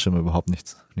 dass Fallschirme überhaupt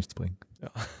nichts bringen. Ja.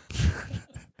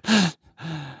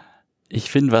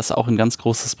 Ich finde, was auch ein ganz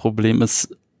großes Problem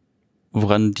ist,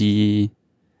 woran die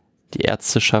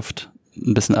Ärzteschaft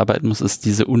ein bisschen arbeiten muss, ist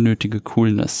diese unnötige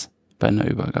Coolness bei einer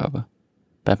Übergabe.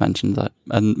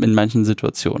 In manchen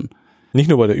Situationen. Nicht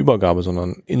nur bei der Übergabe,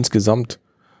 sondern insgesamt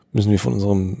müssen wir von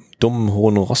unserem dummen,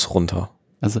 hohen Ross runter.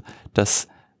 Also, dass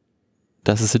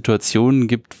es Situationen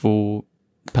gibt, wo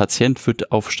Patient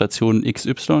wird auf Station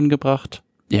XY gebracht.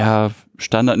 Ja,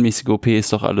 standardmäßige OP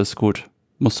ist doch alles gut.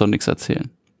 Muss doch nichts erzählen.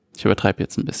 Ich übertreibe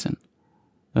jetzt ein bisschen.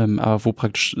 Aber wo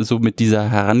praktisch so mit dieser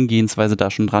Herangehensweise da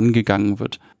schon rangegangen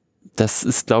wird, das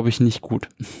ist, glaube ich, nicht gut.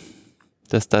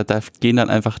 Da gehen dann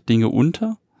einfach Dinge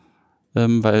unter,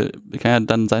 weil kann ja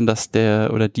dann sein, dass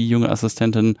der oder die junge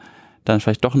Assistentin dann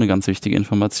vielleicht doch eine ganz wichtige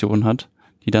Information hat,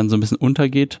 die dann so ein bisschen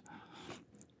untergeht.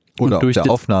 Oder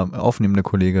auch der aufnehmende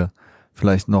Kollege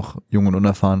vielleicht noch jung und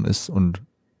unerfahren ist und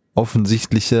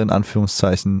offensichtliche, in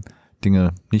Anführungszeichen,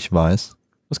 Dinge nicht weiß.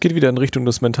 Es geht wieder in Richtung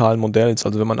des mentalen Modells.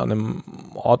 Also wenn man an einem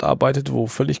Ort arbeitet, wo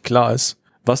völlig klar ist,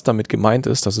 was damit gemeint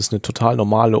ist, dass es eine total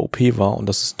normale OP war und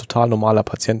dass es ein total normaler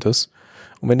Patient ist.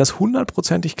 Und wenn das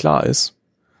 100%ig klar ist,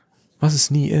 was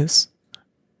es nie ist,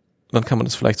 dann kann man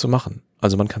das vielleicht so machen.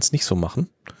 Also man kann es nicht so machen.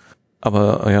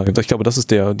 Aber ja, ich glaube, das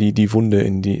ist die Wunde,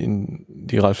 in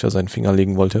die Ralf ja seinen Finger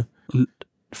legen wollte. Und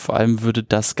vor allem würde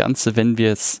das Ganze, wenn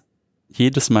wir es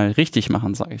jedes Mal richtig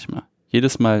machen, sage ich mal,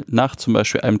 jedes Mal nach zum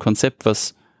Beispiel einem Konzept,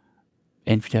 was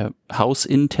entweder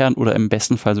hausintern oder im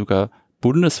besten Fall sogar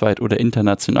bundesweit oder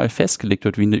international festgelegt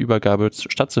wird, wie eine Übergabe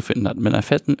stattzufinden hat, mit einer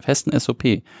festen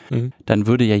SOP, dann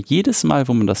würde ja jedes Mal,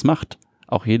 wo man das macht,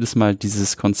 auch jedes Mal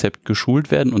dieses Konzept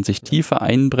geschult werden und sich tiefer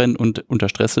einbrennen und unter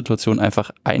Stresssituationen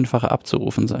einfach einfacher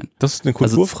abzurufen sein. Das ist eine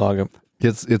Kulturfrage.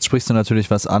 Also jetzt sprichst du natürlich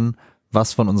was an,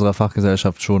 was von unserer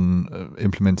Fachgesellschaft schon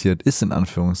implementiert ist, in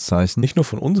Anführungszeichen. Nicht nur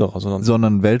von unserer,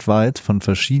 sondern weltweit von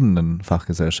verschiedenen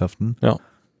Fachgesellschaften. Ja.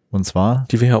 Und zwar?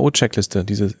 Die WHO-Checkliste,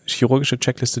 diese chirurgische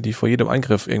Checkliste, die vor jedem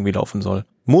Eingriff irgendwie laufen soll.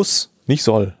 Muss, nicht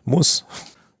soll, muss.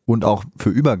 Und auch für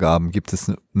Übergaben gibt es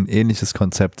ein ähnliches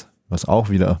Konzept, was auch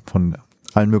wieder von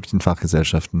allen möglichen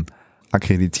Fachgesellschaften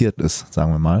akkreditiert ist,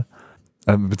 sagen wir mal.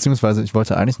 Beziehungsweise, ich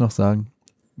wollte eigentlich noch sagen,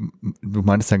 du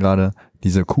meintest ja gerade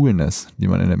diese Coolness, die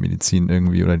man in der Medizin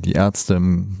irgendwie oder die Ärzte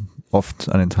oft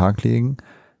an den Tag legen.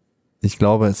 Ich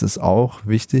glaube, es ist auch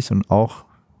wichtig und auch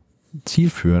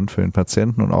zielführend für den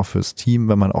Patienten und auch fürs Team,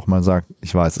 wenn man auch mal sagt,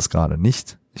 ich weiß es gerade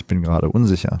nicht, ich bin gerade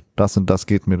unsicher, das und das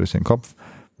geht mir durch den Kopf,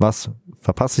 was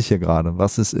verpasse ich hier gerade,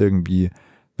 was ist irgendwie,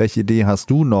 welche Idee hast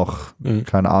du noch,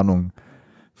 keine Ahnung,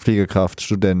 Pflegekraft,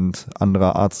 Student,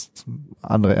 anderer Arzt,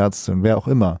 andere Ärztin, wer auch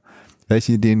immer.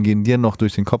 Welche Ideen gehen dir noch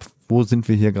durch den Kopf? Wo sind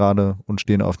wir hier gerade und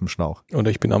stehen auf dem Schlauch? Oder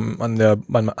ich bin an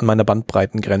meiner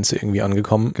Bandbreitengrenze irgendwie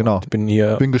angekommen. Genau. Ich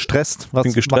bin gestresst.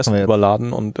 Bin gestresst,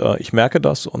 überladen und ich merke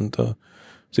das und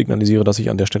signalisiere, dass ich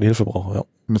an der Stelle Hilfe brauche. Ja.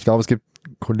 Und ich glaube, es gibt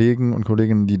Kollegen und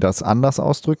Kolleginnen, die das anders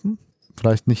ausdrücken.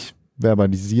 Vielleicht nicht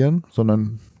verbalisieren,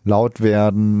 sondern laut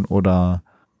werden oder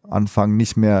anfangen,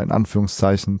 nicht mehr in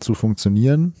Anführungszeichen zu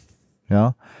funktionieren. Ja.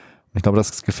 Und ich glaube, das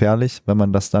ist gefährlich, wenn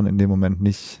man das dann in dem Moment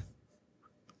nicht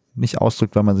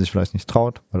ausdrückt, weil man sich vielleicht nicht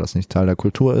traut, weil das nicht Teil der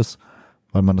Kultur ist,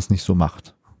 weil man das nicht so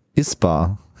macht.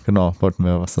 ISPA, genau, wollten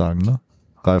wir was sagen, ne?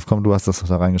 Ralf, komm, du hast das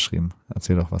da reingeschrieben.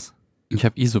 Erzähl doch was. Ich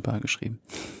habe ISOBA geschrieben.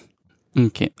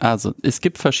 Okay, also es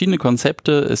gibt verschiedene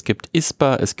Konzepte. Es gibt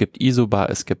ISPA, es gibt ISOBA,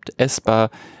 es gibt ESPA.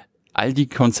 All die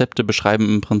Konzepte beschreiben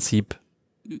im Prinzip,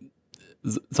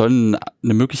 sollen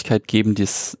eine Möglichkeit geben,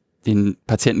 den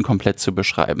Patienten komplett zu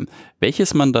beschreiben.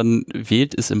 Welches man dann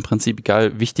wählt, ist im Prinzip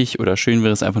egal. Wichtig oder schön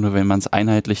wäre es einfach nur, wenn man es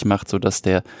einheitlich macht, sodass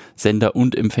der Sender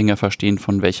und Empfänger verstehen,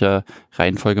 von welcher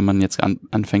Reihenfolge man jetzt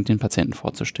anfängt, den Patienten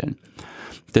vorzustellen.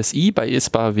 Das I bei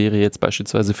ISPA wäre jetzt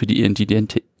beispielsweise für die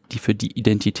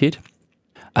Identität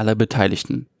aller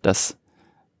Beteiligten, dass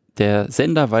der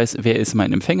Sender weiß, wer ist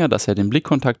mein Empfänger, dass er den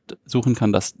Blickkontakt suchen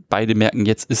kann, dass beide merken,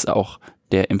 jetzt ist auch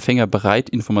der Empfänger bereit,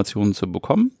 Informationen zu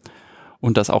bekommen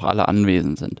und dass auch alle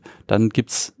anwesend sind. Dann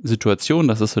gibt's Situationen,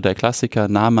 das ist so der Klassiker,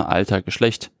 Name, Alter,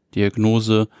 Geschlecht,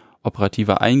 Diagnose,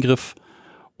 operativer Eingriff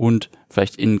und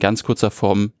vielleicht in ganz kurzer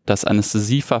Form das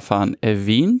Anästhesieverfahren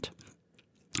erwähnt.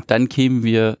 Dann kämen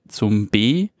wir zum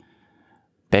B,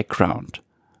 Background,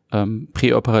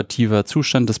 präoperativer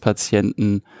Zustand des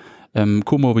Patienten,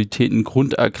 Komorbiditäten,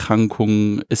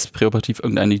 Grunderkrankungen, ist präoperativ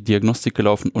irgendeine Diagnostik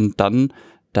gelaufen und dann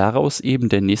daraus eben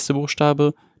der nächste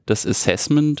Buchstabe, das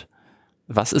Assessment.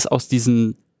 Was ist aus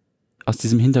diesem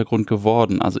Hintergrund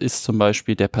geworden? Also ist zum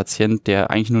Beispiel der Patient,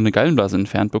 der eigentlich nur eine Gallenblase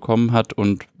entfernt bekommen hat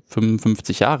und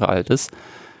 55 Jahre alt ist,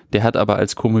 der hat aber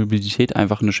als Komorbidität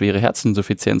einfach eine schwere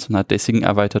Herzinsuffizienz und hat deswegen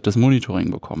erweitertes Monitoring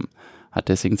bekommen. Hat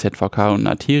deswegen ZVK und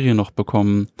Arterie noch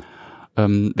bekommen.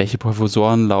 Welche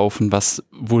Perfusoren laufen, was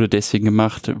wurde deswegen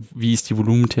gemacht, wie ist die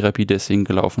Volumentherapie deswegen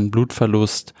gelaufen,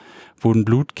 Blutverlust, wurden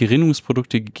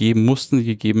Blutgerinnungsprodukte gegeben, mussten sie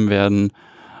gegeben werden,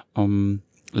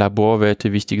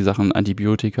 Laborwerte, wichtige Sachen,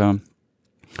 Antibiotika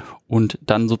und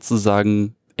dann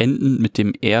sozusagen enden mit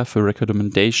dem R für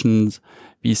Recommendations,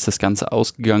 wie ist das Ganze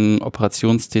ausgegangen,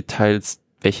 Operationsdetails,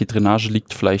 welche Drainage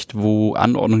liegt vielleicht wo,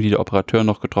 Anordnung, die der Operateur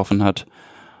noch getroffen hat,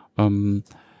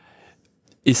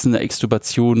 ist eine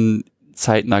Extubation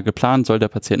zeitnah geplant, soll der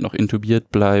Patient noch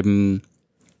intubiert bleiben,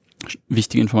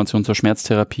 wichtige Informationen zur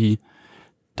Schmerztherapie.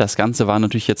 Das Ganze war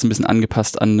natürlich jetzt ein bisschen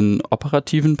angepasst an den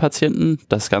operativen Patienten.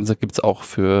 Das Ganze gibt's auch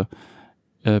für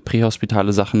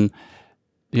prähospitale Sachen.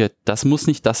 Ja, das muss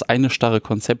nicht das eine starre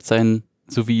Konzept sein,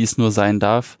 so wie es nur sein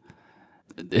darf.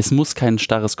 Es muss kein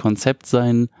starres Konzept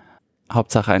sein,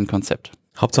 Hauptsache ein Konzept.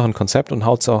 Hauptsache ein Konzept und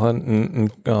Hauptsache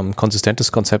ein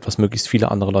konsistentes Konzept, was möglichst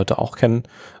viele andere Leute auch kennen.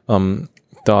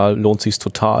 Da lohnt sich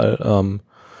total,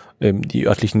 die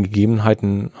örtlichen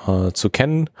Gegebenheiten zu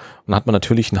kennen. Und dann hat man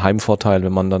natürlich einen Heimvorteil,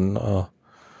 wenn man dann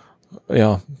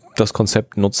das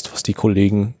Konzept nutzt, was die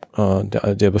Kollegen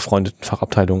der befreundeten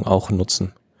Fachabteilung auch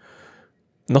nutzen.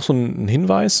 Noch so ein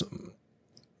Hinweis: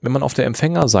 Wenn man auf der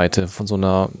Empfängerseite von so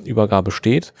einer Übergabe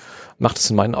steht, macht es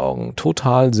in meinen Augen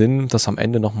total Sinn, das am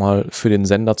Ende nochmal für den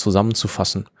Sender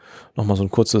zusammenzufassen. Nochmal so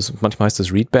ein kurzes, manchmal heißt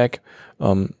es Readback,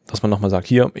 dass man nochmal sagt,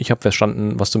 hier, ich habe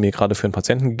verstanden, was du mir gerade für einen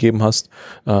Patienten gegeben hast,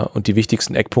 und die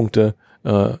wichtigsten Eckpunkte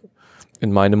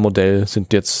in meinem Modell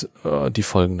sind jetzt die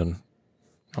folgenden.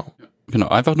 Ja. Genau,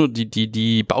 einfach nur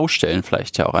die Baustellen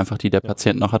vielleicht ja auch einfach, die der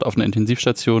Patient noch hat auf einer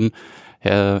Intensivstation.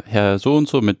 Herr so und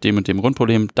so mit dem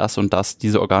Grundproblem, das und das,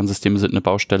 diese Organsysteme sind eine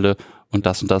Baustelle und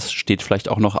das steht vielleicht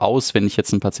auch noch aus, wenn ich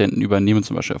jetzt einen Patienten übernehme,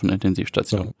 zum Beispiel auf einer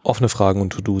Intensivstation. Ja, offene Fragen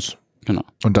und To-Dos. Genau.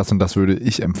 Und das würde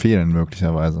ich empfehlen,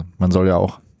 möglicherweise. Man soll ja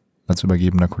auch als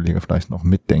übergebener Kollege vielleicht noch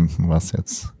mitdenken, was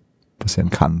jetzt passieren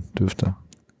kann, dürfte.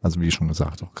 Also wie schon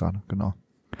gesagt auch gerade, genau.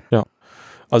 Ja.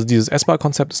 Also dieses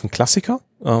S-Bar-Konzept ist ein Klassiker,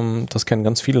 das kennen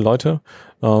ganz viele Leute.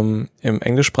 Im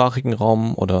englischsprachigen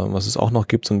Raum oder was es auch noch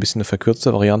gibt, so ein bisschen eine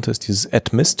verkürzte Variante ist dieses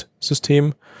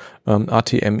ATMIST-System,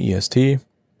 ATMIST,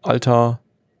 Alter,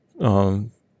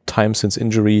 Time since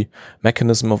Injury,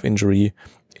 Mechanism of Injury,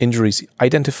 Injuries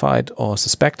identified or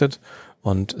suspected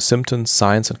und Symptoms,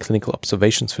 Signs and Clinical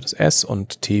Observations für das S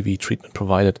und T wie Treatment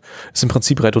provided. Ist im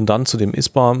Prinzip redundant zu dem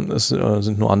ISPA, es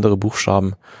sind nur andere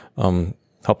Buchstaben.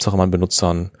 Hauptsache man benutzt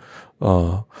dann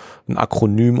ein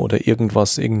Akronym oder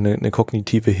irgendwas, irgendeine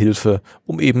kognitive Hilfe,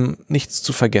 um eben nichts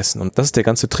zu vergessen. Und das ist der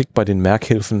ganze Trick bei den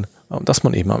Merkhilfen, dass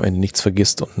man eben am Ende nichts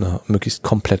vergisst und eine möglichst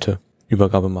komplette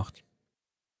Übergabe macht.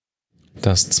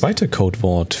 Das zweite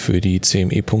Codewort für die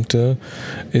CME-Punkte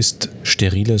ist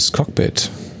steriles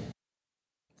Cockpit.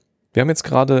 Wir haben jetzt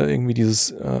gerade irgendwie dieses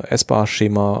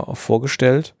S-Bar-Schema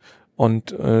vorgestellt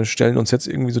und stellen uns jetzt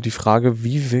irgendwie so die Frage,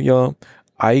 wie wir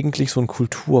eigentlich so einen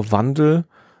Kulturwandel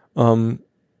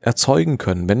erzeugen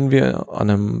können, wenn wir an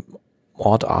einem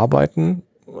Ort arbeiten,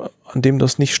 an dem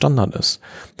das nicht Standard ist.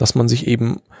 Dass man sich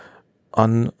eben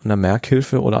an einer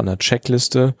Merkhilfe oder an einer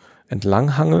Checkliste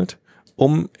entlanghangelt,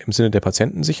 um im Sinne der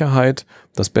Patientensicherheit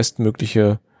das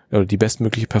bestmögliche oder die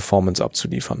bestmögliche Performance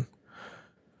abzuliefern.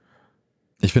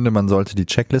 Ich finde, man sollte die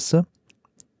Checkliste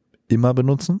immer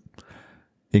benutzen,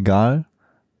 egal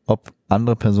ob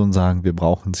andere Personen sagen, wir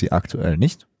brauchen sie aktuell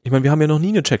nicht. Ich meine, wir haben ja noch nie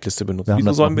eine Checkliste benutzt.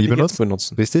 Wieso sollen wir die jetzt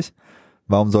benutzen? Richtig.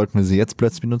 Warum sollten wir sie jetzt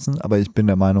plötzlich benutzen? Aber ich bin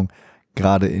der Meinung,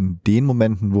 gerade in den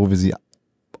Momenten, wo wir sie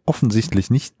offensichtlich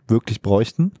nicht wirklich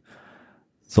bräuchten,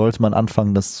 sollte man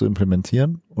anfangen, das zu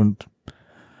implementieren und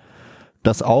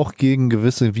das auch gegen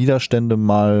gewisse Widerstände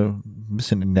mal ein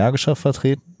bisschen energischer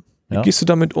vertreten. Ja? Wie gehst du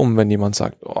damit um, wenn jemand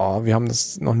sagt, oh, wir haben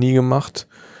das noch nie gemacht?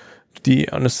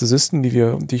 Die Anästhesisten,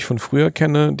 die ich von früher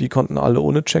kenne, die konnten alle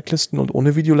ohne Checklisten und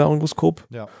ohne Videolaryngoskop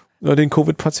den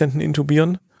Covid-Patienten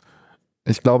intubieren.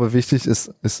 Ich glaube, wichtig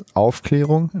ist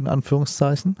Aufklärung, in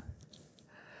Anführungszeichen.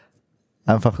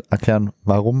 Einfach erklären,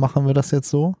 warum machen wir das jetzt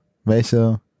so?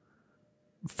 Welche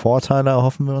Vorteile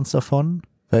erhoffen wir uns davon?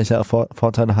 Welche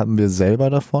Vorteile haben wir selber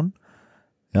davon?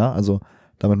 Ja, also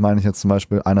damit meine ich jetzt zum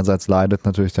Beispiel, einerseits leidet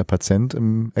natürlich der Patient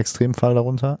im Extremfall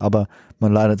darunter, aber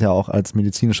man leidet ja auch als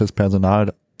medizinisches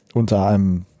Personal unter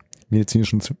einem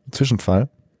medizinischen Zwischenfall.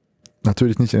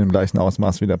 Natürlich nicht in dem gleichen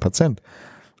Ausmaß wie der Patient,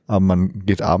 aber man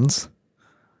geht abends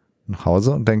nach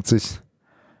Hause und denkt sich,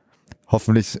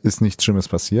 hoffentlich ist nichts Schlimmes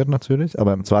passiert natürlich,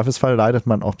 aber im Zweifelsfall leidet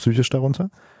man auch psychisch darunter.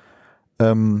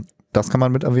 Das kann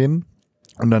man mit erwähnen.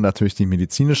 Und dann natürlich die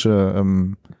medizinische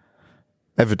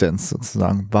Evidence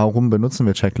sozusagen. Warum benutzen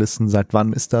wir Checklisten? Seit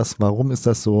wann ist das? Warum ist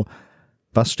das so?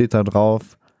 Was steht da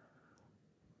drauf?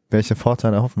 Welche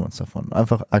Vorteile erhoffen wir uns davon?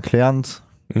 Einfach erklärend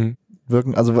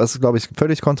wirken. Also was, glaube ich,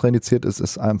 völlig kontraindiziert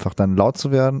ist einfach dann laut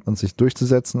zu werden und sich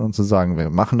durchzusetzen und zu sagen, wir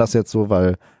machen das jetzt so,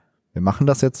 weil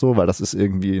das ist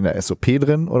irgendwie in der SOP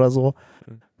drin oder so.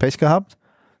 Pech gehabt.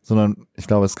 Sondern ich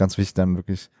glaube, es ist ganz wichtig, dann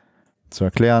wirklich zu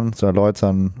erklären, zu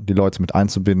erläutern, die Leute mit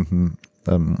einzubinden,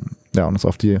 und es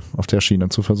auf der Schiene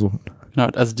zu versuchen. Genau,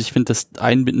 also ich finde das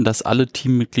Einbinden, dass alle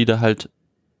Teammitglieder halt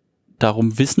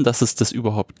darum wissen, dass es das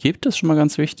überhaupt gibt, ist schon mal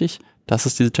ganz wichtig, dass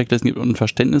es diese Checklisten gibt und ein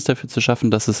Verständnis dafür zu schaffen,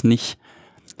 dass es nicht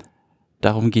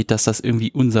darum geht, dass das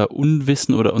irgendwie unser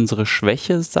Unwissen oder unsere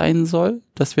Schwäche sein soll,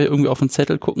 dass wir irgendwie auf den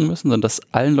Zettel gucken müssen, sondern dass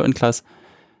allen Leuten klar ist,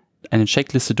 eine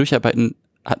Checkliste durcharbeiten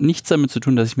hat nichts damit zu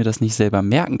tun, dass ich mir das nicht selber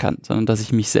merken kann, sondern dass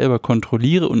ich mich selber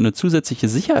kontrolliere und eine zusätzliche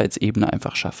Sicherheitsebene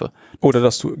einfach schaffe. Oder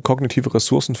dass du kognitive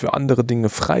Ressourcen für andere Dinge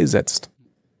freisetzt.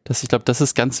 Ich glaube, das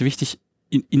ist ganz wichtig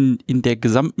in der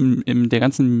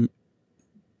ganzen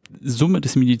Summe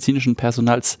des medizinischen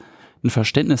Personals ein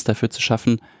Verständnis dafür zu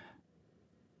schaffen,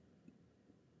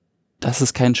 dass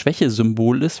es kein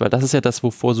Schwächesymbol ist, weil das ist ja das,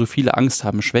 wovor so viele Angst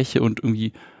haben, Schwäche und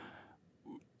irgendwie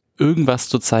irgendwas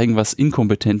zu zeigen, was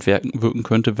inkompetent wirken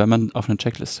könnte, wenn man auf eine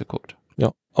Checkliste guckt.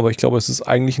 Ja, aber ich glaube, es ist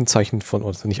eigentlich ein Zeichen von,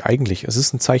 oder nicht eigentlich, es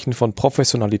ist ein Zeichen von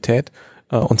Professionalität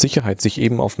und Sicherheit, sich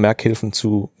eben auf Merkhilfen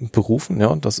zu berufen.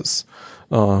 Ja, das ist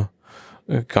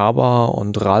GABA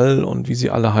und RAL und wie sie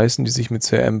alle heißen, die sich mit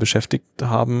CRM beschäftigt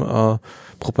haben,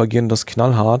 propagieren das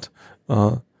knallhart,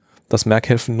 dass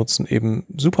Merkhilfen nutzen eben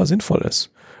super sinnvoll ist.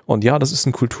 Und ja, das ist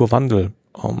ein Kulturwandel,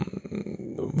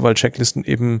 weil Checklisten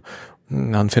eben,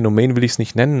 ein Phänomen will ich es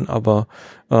nicht nennen, aber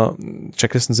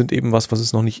Checklisten sind eben was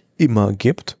es noch nicht immer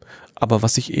gibt, aber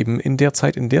was sich eben in der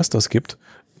Zeit, in der es das gibt,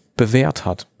 bewährt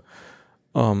hat.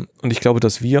 Und ich glaube,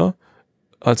 dass wir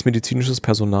als medizinisches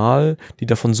Personal, die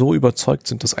davon so überzeugt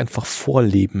sind, das einfach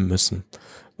vorleben müssen.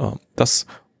 Dass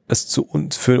es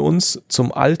für uns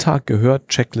zum Alltag gehört,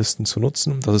 Checklisten zu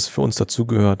nutzen, dass es für uns dazu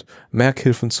gehört,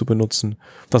 Merkhilfen zu benutzen,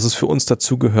 dass es für uns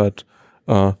dazu gehört,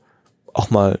 auch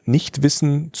mal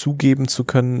Nichtwissen zugeben zu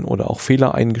können oder auch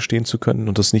Fehler eingestehen zu können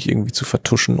und das nicht irgendwie zu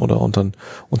vertuschen oder unter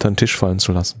den Tisch fallen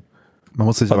zu lassen. Man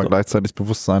muss sich aber gleichzeitig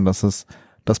bewusst sein, dass es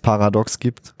das Paradox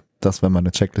gibt, dass wenn man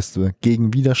eine Checkliste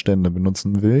gegen Widerstände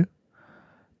benutzen will,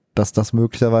 dass das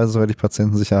möglicherweise sogar die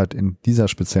Patientensicherheit in dieser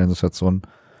speziellen Situation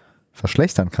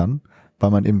verschlechtern kann,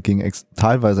 weil man eben gegen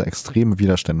teilweise extreme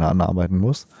Widerstände anarbeiten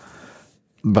muss,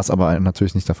 was aber einen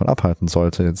natürlich nicht davon abhalten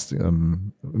sollte, jetzt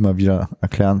immer wieder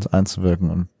erklärend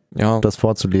einzuwirken und das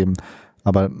vorzuleben.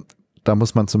 Aber da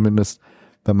muss man zumindest,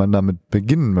 wenn man damit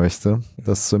beginnen möchte,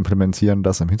 das zu implementieren,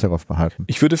 das im Hinterkopf behalten.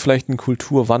 Ich würde vielleicht einen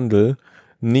Kulturwandel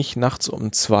nicht nachts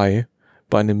um 2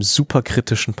 bei einem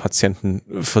superkritischen Patienten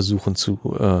versuchen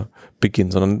zu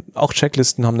beginnen, sondern auch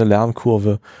Checklisten haben eine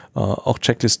Lernkurve, auch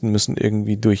Checklisten müssen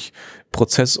irgendwie durch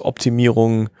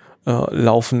Prozessoptimierung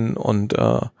laufen und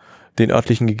den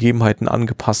örtlichen Gegebenheiten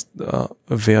angepasst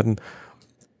werden.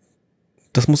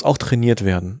 Das muss auch trainiert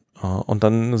werden. Und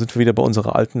dann sind wir wieder bei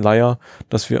unserer alten Leier,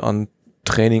 dass wir an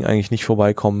Training eigentlich nicht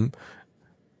vorbeikommen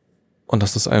und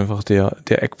dass das einfach der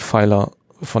Eckpfeiler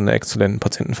von einer exzellenten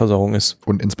Patientenversorgung ist.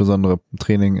 Und insbesondere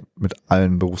Training mit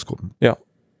allen Berufsgruppen. Ja,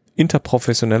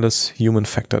 interprofessionelles Human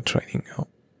Factor Training. Ja.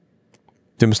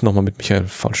 Wir müssen nochmal mit Michael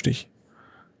Faulstich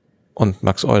und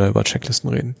Max Euler über Checklisten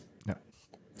reden. Ja.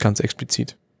 Ganz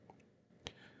explizit.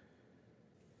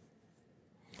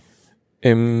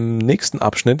 Im nächsten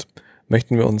Abschnitt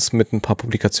möchten wir uns mit ein paar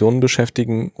Publikationen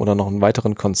beschäftigen oder noch in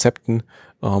weiteren Konzepten,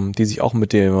 die sich auch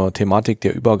mit der Thematik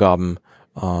der Übergaben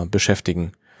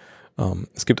beschäftigen.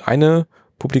 Es gibt eine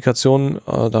Publikation,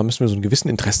 da müssen wir so einen gewissen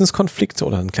Interessenskonflikt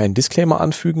oder einen kleinen Disclaimer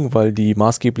anfügen, weil die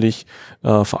maßgeblich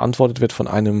verantwortet wird von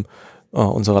einem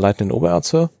unserer leitenden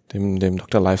Oberärzte, dem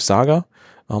Dr. Leif Sager.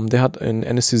 Der hat in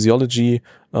Anesthesiology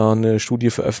eine Studie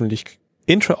veröffentlicht,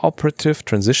 Intraoperative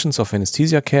Transitions of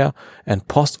Anesthesia Care and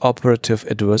Postoperative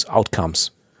Adverse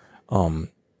Outcomes.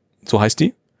 So heißt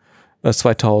die.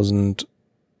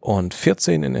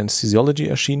 2014 in Anesthesiology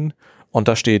erschienen und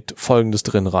da steht Folgendes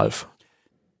drin, Ralf.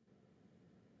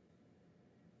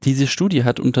 Diese Studie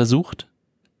hat untersucht,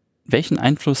 welchen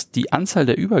Einfluss die Anzahl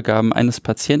der Übergaben eines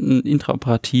Patienten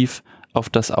intraoperativ auf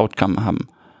das Outcome haben.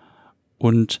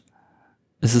 Und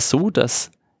es ist so,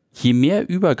 dass je mehr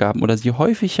Übergaben oder je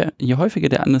häufiger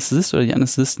der Anästhesist oder die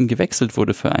Anästhesistin gewechselt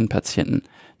wurde für einen Patienten,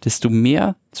 desto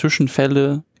mehr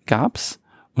Zwischenfälle gab's.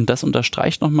 Und das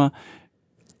unterstreicht nochmal,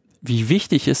 wie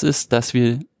wichtig es ist, dass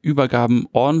wir Übergaben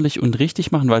ordentlich und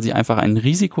richtig machen, weil sie einfach einen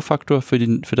Risikofaktor für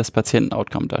das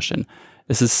Patienten-Outcome darstellen.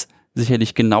 Es ist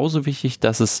sicherlich genauso wichtig,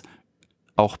 dass es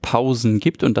auch Pausen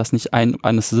gibt und dass nicht ein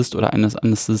Anästhesist oder eine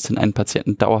Anästhesistin einen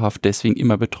Patienten dauerhaft deswegen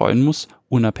immer betreuen muss,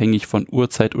 unabhängig von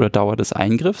Uhrzeit oder Dauer des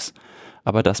Eingriffs.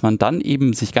 Aber dass man dann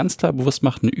eben sich ganz klar bewusst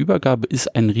macht, eine Übergabe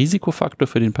ist ein Risikofaktor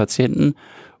für den Patienten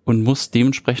und muss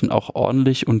dementsprechend auch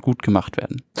ordentlich und gut gemacht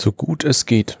werden. So gut es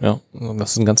geht, ja.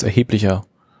 Das ist ein ganz erheblicher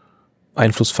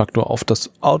Einflussfaktor auf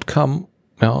das Outcome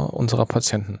unserer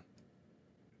Patienten.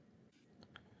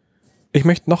 Ich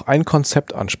möchte noch ein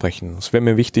Konzept ansprechen. Es wäre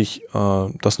mir wichtig,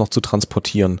 das noch zu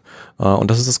transportieren.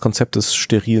 Und das ist das Konzept des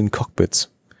sterilen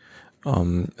Cockpits.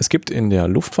 Es gibt in der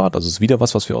Luftfahrt, also es ist wieder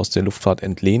was wir aus der Luftfahrt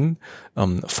entlehnen,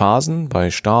 Phasen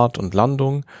bei Start und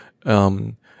Landung,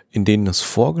 in denen es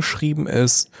vorgeschrieben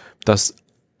ist, dass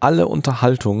alle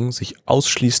Unterhaltungen sich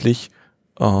ausschließlich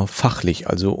fachlich,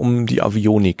 also um die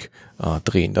Avionik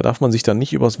drehen. Da darf man sich dann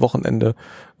nicht übers Wochenende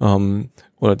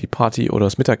oder die Party oder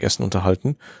das Mittagessen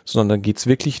unterhalten, sondern da geht's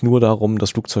wirklich nur darum,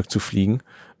 das Flugzeug zu fliegen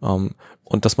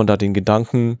und dass man da den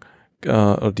Gedanken,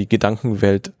 die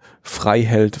Gedankenwelt frei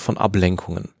hält von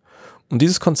Ablenkungen. Und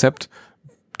dieses Konzept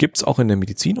gibt's auch in der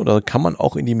Medizin oder kann man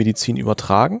auch in die Medizin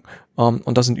übertragen.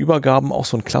 Und da sind Übergaben auch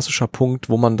so ein klassischer Punkt,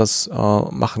 wo man das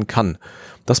machen kann.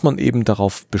 Dass man eben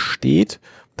darauf besteht,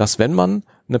 dass wenn man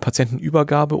eine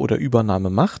Patientenübergabe oder Übernahme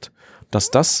macht,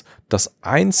 dass das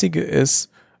Einzige ist,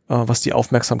 was die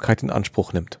Aufmerksamkeit in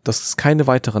Anspruch nimmt. Dass es keine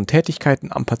weiteren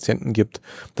Tätigkeiten am Patienten gibt,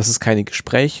 dass es keine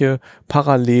Gespräche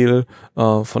parallel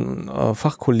von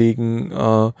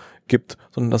Fachkollegen gibt,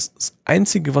 sondern das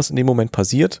Einzige, was in dem Moment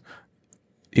passiert,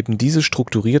 eben diese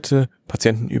strukturierte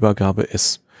Patientenübergabe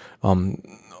ist. Und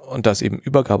da ist eben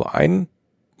Übergabe ein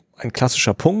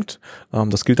klassischer Punkt.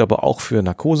 Das gilt aber auch für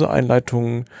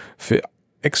Narkoseeinleitungen, für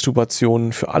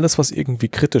Extubationen, für alles, was irgendwie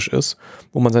kritisch ist,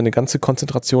 wo man seine ganze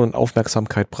Konzentration und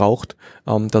Aufmerksamkeit braucht.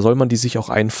 Da soll man die sich auch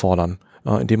einfordern,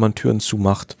 indem man Türen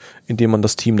zumacht, indem man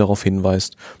das Team darauf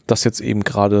hinweist, dass jetzt eben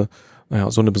gerade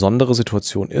so eine besondere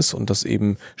Situation ist und dass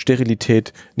eben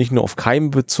Sterilität nicht nur auf Keime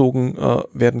bezogen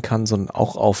werden kann, sondern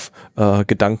auch auf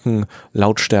Gedanken,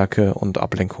 Lautstärke und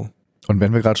Ablenkung. Und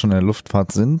wenn wir gerade schon in der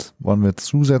Luftfahrt sind, wollen wir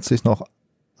zusätzlich noch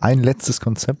ein letztes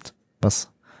Konzept, was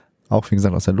auch, wie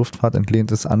gesagt, aus der Luftfahrt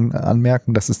entlehnt ist,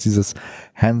 anmerken. Das ist dieses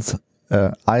Eyes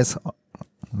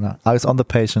on the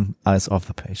patient, eyes off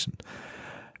the patient.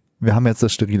 Wir haben jetzt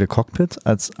das sterile Cockpit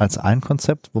als ein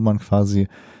Konzept, wo man quasi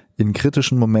in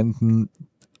kritischen Momenten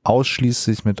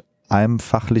ausschließlich mit der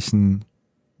fachlichen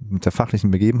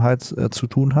Begebenheit zu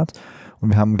tun hat. Und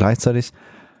wir haben gleichzeitig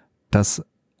das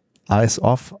Eyes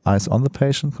off, eyes on the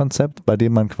patient Konzept, bei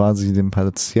dem man quasi dem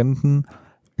Patienten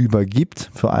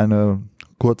übergibt für eine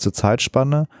kurze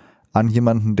Zeitspanne an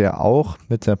jemanden, der auch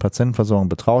mit der Patientenversorgung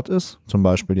betraut ist, zum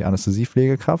Beispiel die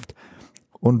Anästhesiepflegekraft.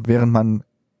 Und während man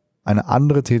eine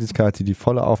andere Tätigkeit, die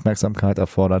volle Aufmerksamkeit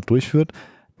erfordert, durchführt,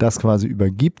 das quasi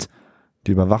übergibt,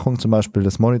 die Überwachung zum Beispiel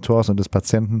des Monitors und des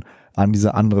Patienten an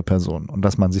diese andere Person. Und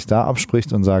dass man sich da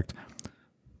abspricht und sagt,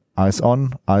 Eyes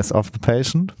on, eyes off the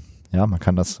patient. Ja, man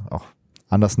kann das auch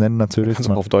anders nennen natürlich. Kannst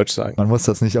du auch auf Deutsch sagen. Man muss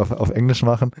das nicht auf Englisch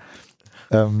machen.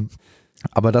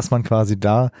 Aber dass man quasi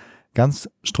da ganz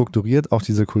strukturiert auch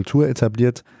diese Kultur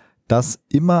etabliert, dass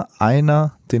immer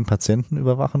einer den Patienten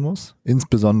überwachen muss.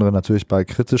 Insbesondere natürlich bei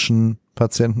kritischen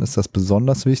Patienten ist das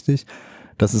besonders wichtig.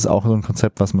 Das ist auch so ein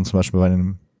Konzept, was man zum Beispiel bei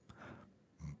einem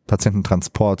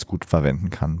Patiententransport gut verwenden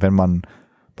kann. Wenn man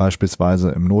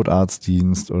beispielsweise im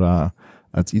Notarztdienst oder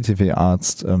als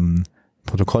ITW-Arzt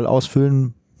Protokoll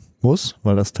ausfüllen muss,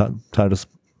 weil das Teil des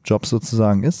Jobs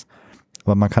sozusagen ist.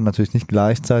 Aber man kann natürlich nicht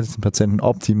gleichzeitig den Patienten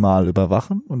optimal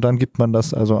überwachen und dann gibt man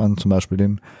das also an zum Beispiel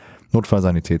den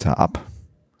Notfallsanitäter ab.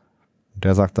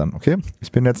 Der sagt dann, okay,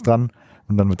 ich bin jetzt dran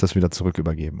und dann wird das wieder zurück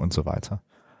übergeben und so weiter.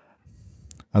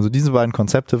 Also diese beiden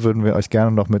Konzepte würden wir euch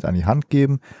gerne noch mit an die Hand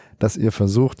geben, dass ihr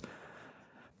versucht,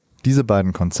 diese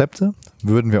beiden Konzepte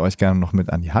würden wir euch gerne noch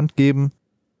mit an die Hand geben,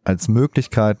 als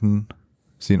Möglichkeiten,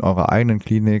 sie in eurer eigenen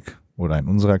Klinik oder in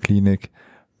unserer Klinik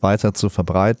weiter zu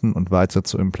verbreiten und weiter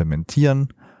zu implementieren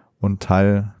und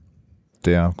Teil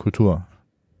der Kultur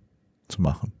zu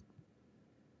machen.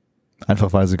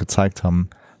 Einfach weil sie gezeigt haben,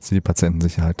 dass sie die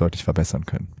Patientensicherheit deutlich verbessern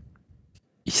können.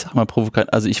 Ich sag mal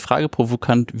provokant, also ich frage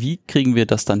provokant, wie kriegen wir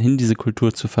das dann hin, diese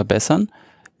Kultur zu verbessern?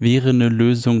 Wäre eine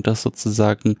Lösung, das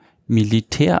sozusagen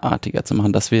militärartiger zu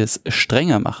machen, dass wir es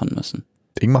strenger machen müssen?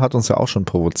 Ingmar hat uns ja auch schon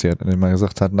provoziert, indem er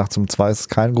gesagt hat, nachts um 2 ist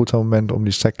kein guter Moment, um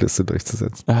die Checkliste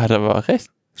durchzusetzen. Er hat aber auch recht.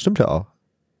 Stimmt ja auch.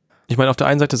 Ich meine, auf der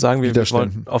einen Seite sagen wir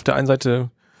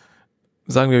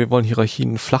wollen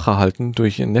Hierarchien flacher halten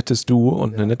durch ein nettes Du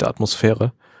und eine nette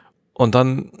Atmosphäre. Und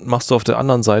dann machst du auf der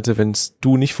anderen Seite, wenn es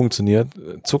Du nicht funktioniert,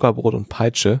 Zuckerbrot und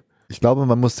Peitsche. Ich glaube,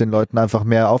 man muss den Leuten einfach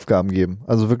mehr Aufgaben geben.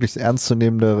 Also wirklich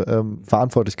ernstzunehmende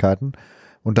Verantwortlichkeiten.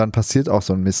 Und dann passiert auch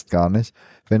so ein Mist gar nicht.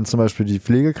 Wenn zum Beispiel die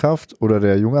Pflegekraft oder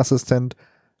der Jungassistent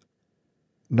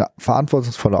eine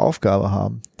verantwortungsvolle Aufgabe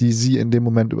haben, die sie in dem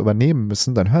Moment übernehmen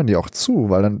müssen, dann hören die auch zu,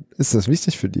 weil dann ist das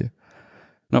wichtig für die.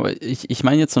 Aber ich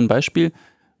meine jetzt so ein Beispiel,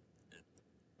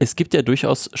 es gibt ja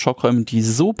durchaus Schockräume, die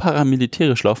so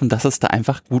paramilitärisch laufen, dass es da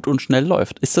einfach gut und schnell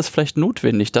läuft. Ist das vielleicht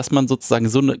notwendig, dass man sozusagen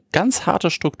so eine ganz harte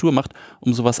Struktur macht,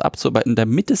 um sowas abzuarbeiten,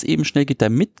 damit es eben schnell geht,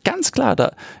 damit ganz klar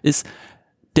da ist,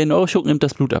 der Neurochirurg nimmt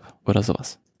das Blut ab oder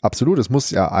sowas? Absolut,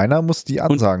 einer muss die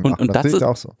Ansagen machen. Und das sehe ich ist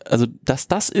auch so. Also, dass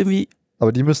das irgendwie.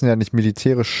 Aber die müssen ja nicht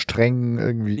militärisch streng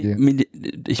irgendwie.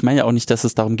 Ich meine ja auch nicht, dass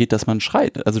es darum geht, dass man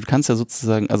schreit. Also du kannst ja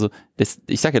sozusagen,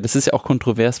 ich sage ja, das ist ja auch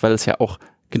kontrovers, weil es ja auch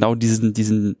genau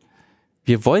diesen,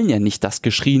 wir wollen ja nicht, dass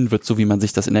geschrien wird, so wie man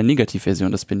sich das in der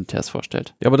Negativversion des Militärs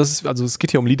vorstellt. Ja, aber es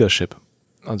geht hier um Leadership.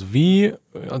 Also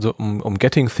um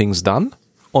getting things done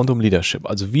und um Leadership.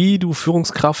 Also wie du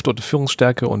Führungskraft oder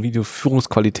Führungsstärke und wie du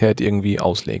Führungsqualität irgendwie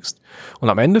auslegst. Und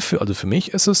am Ende, für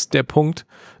mich ist es der Punkt,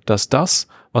 dass das,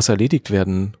 was erledigt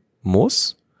werden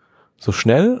muss, so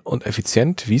schnell und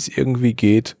effizient, wie es irgendwie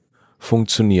geht,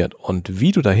 funktioniert. Und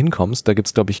wie du da hinkommst, da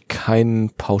gibt's, glaube ich,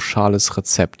 kein pauschales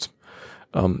Rezept.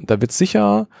 Da wird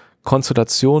sicher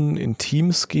Konstellationen in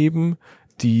Teams geben,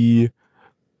 die,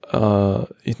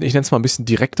 ich nenne es mal ein bisschen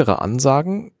direktere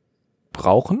Ansagen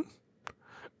brauchen.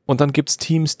 Und dann gibt's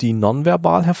Teams, die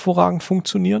nonverbal hervorragend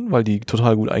funktionieren, weil die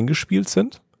total gut eingespielt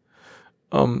sind.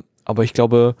 Aber ich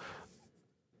glaube,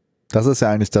 das ist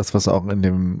ja eigentlich das, was auch in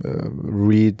dem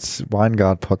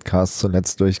Reed-Weingart-Podcast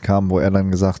zuletzt durchkam, wo er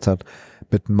dann gesagt hat,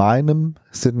 mit meinem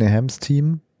Sidney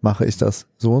Hems-Team mache ich das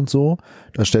so und so,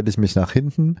 da stelle ich mich nach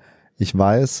hinten, ich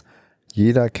weiß,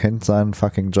 jeder kennt seinen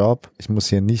fucking Job, ich muss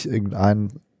hier nicht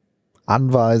irgendeinen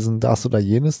anweisen, das oder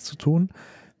jenes zu tun.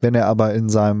 Wenn er aber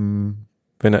ins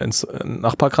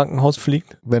Nachbarkrankenhaus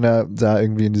fliegt, wenn er da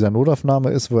irgendwie in dieser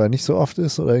Notaufnahme ist, wo er nicht so oft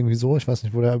ist oder irgendwie so, ich weiß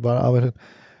nicht, wo der überall arbeitet,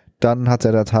 dann hat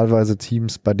er da teilweise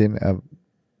Teams,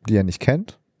 die er nicht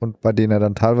kennt und bei denen er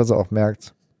dann teilweise auch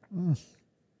merkt,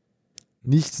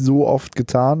 nicht so oft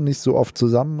getan, nicht so oft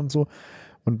zusammen und so.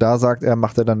 Und da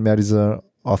macht er dann mehr diese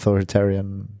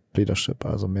Authoritarian Leadership,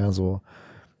 also mehr so,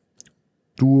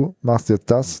 du machst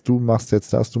jetzt das, du machst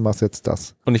jetzt das, du machst jetzt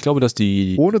das. Und ich glaube, dass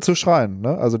ohne zu schreien,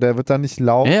 ne? Also der wird dann nicht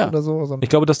laut oder so. Ich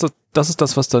glaube, dass das ist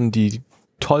das, was dann die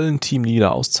tollen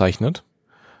Teamleader auszeichnet,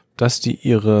 dass die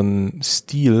ihren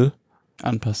Stil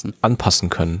anpassen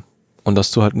können. Und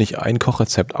dass du halt nicht ein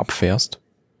Kochrezept abfährst.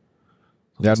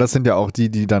 Ja, das sind ja auch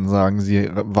die dann sagen, sie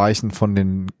weichen von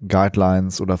den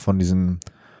Guidelines oder von diesen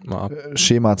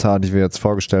Schemata, die wir jetzt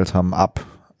vorgestellt haben, ab.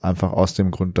 Einfach aus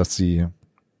dem Grund, dass sie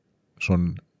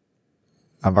schon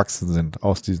erwachsen sind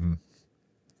aus diesen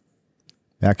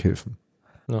Merkhilfen,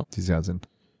 die sie ja sind.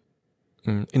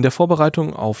 In der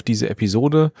Vorbereitung auf diese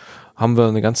Episode haben wir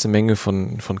eine ganze Menge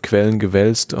von Quellen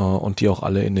gewälzt und die auch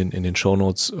alle in den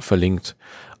Shownotes verlinkt.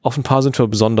 Auf ein paar sind wir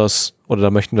da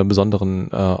möchten wir einen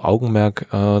besonderen Augenmerk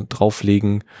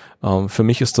drauflegen. Für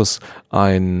mich ist das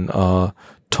ein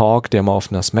Talk, der mal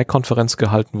auf einer SMAC-Konferenz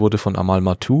gehalten wurde von Amal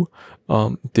Matou,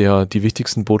 der die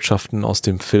wichtigsten Botschaften aus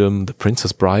dem Film The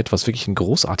Princess Bride, was wirklich ein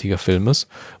großartiger Film ist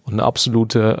und eine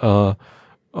absolute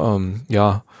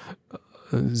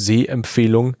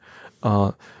Sehempfehlung,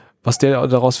 was der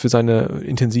daraus für seine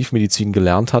Intensivmedizin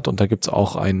gelernt hat. Und da gibt's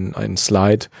auch ein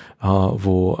Slide,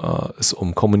 wo es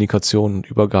um Kommunikation und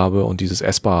Übergabe und dieses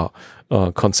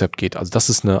ESPA-Konzept geht. Also das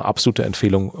ist eine absolute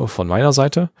Empfehlung von meiner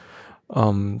Seite.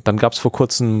 Dann gab's vor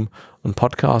kurzem einen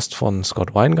Podcast von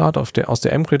Scott Weingart aus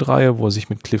der M-Grade-Reihe, wo er sich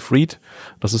mit Cliff Reed,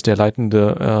 das ist der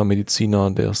leitende Mediziner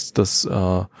des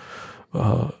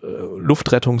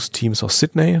Luftrettungsteams aus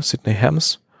Sydney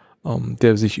Hams,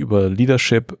 der sich über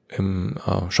Leadership im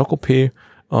Schock-OP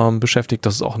beschäftigt.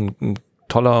 Das ist auch ein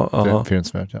toller, sehr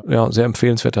empfehlenswert, sehr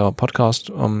empfehlenswerter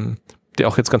Podcast, der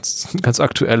auch jetzt ganz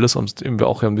aktuell ist und dem wir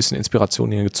auch ein bisschen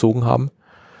Inspiration hier gezogen haben.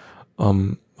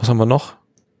 Was haben wir noch?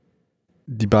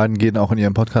 Die beiden gehen auch in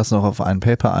ihrem Podcast noch auf ein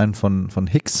Paper ein von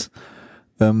Hicks,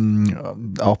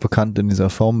 auch bekannt in dieser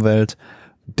Formwelt,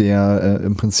 der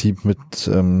im Prinzip mit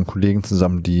Kollegen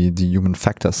zusammen die Human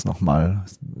Factors nochmal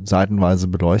seitenweise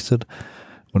beleuchtet.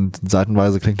 Und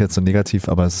seitenweise klingt jetzt so negativ,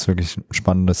 aber es ist wirklich ein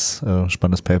spannendes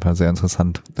Paper, sehr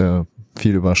interessant.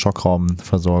 Viel über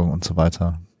Schockraumversorgung und so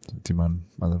weiter,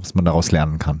 was man daraus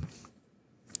lernen kann.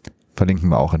 Verlinken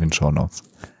wir auch in den Shownotes.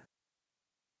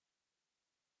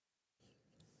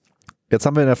 Jetzt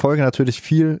haben wir in der Folge natürlich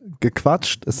viel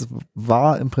gequatscht. Es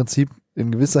war im Prinzip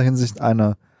in gewisser Hinsicht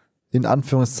eine, in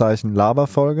Anführungszeichen,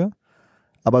 Laberfolge.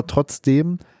 Aber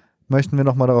trotzdem möchten wir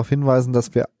nochmal darauf hinweisen,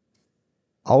 dass wir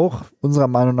auch unserer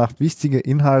Meinung nach wichtige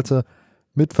Inhalte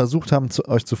mit versucht haben,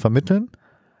 euch zu vermitteln.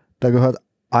 Da gehört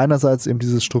einerseits eben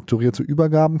dieses strukturierte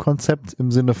Übergabenkonzept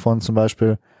im Sinne von zum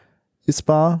Beispiel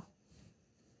ISPA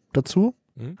dazu.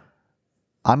 Mhm.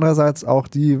 Andererseits auch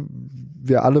die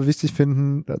wir alle wichtig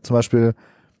finden, zum Beispiel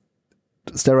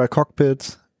Sterile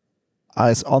Cockpit,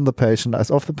 Eyes on the Patient, Eyes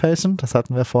off the Patient, das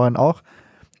hatten wir vorhin auch.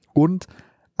 Und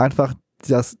einfach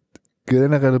das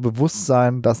generelle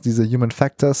Bewusstsein, dass diese Human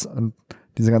Factors und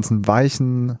diese ganzen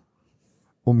weichen,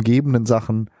 umgebenden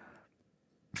Sachen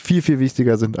viel, viel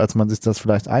wichtiger sind, als man sich das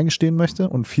vielleicht eingestehen möchte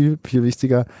und viel, viel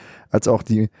wichtiger, als auch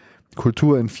die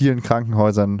Kultur in vielen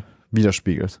Krankenhäusern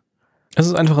widerspiegelt. Es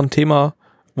ist einfach ein Thema,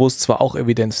 wo es zwar auch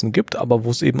Evidenzen gibt, aber wo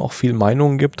es eben auch viel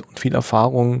Meinungen gibt und viel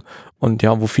Erfahrungen und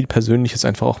ja, wo viel Persönliches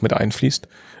einfach auch mit einfließt.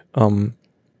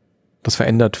 Das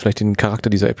verändert vielleicht den Charakter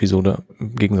dieser Episode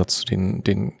im Gegensatz zu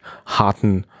den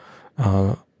harten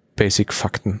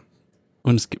Basic-Fakten.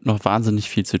 Und es gibt noch wahnsinnig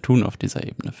viel zu tun auf dieser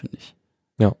Ebene, finde ich.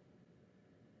 Ja.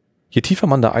 Je tiefer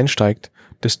man da einsteigt,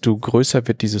 desto größer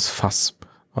wird dieses Fass.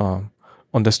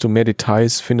 Und desto mehr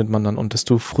Details findet man dann und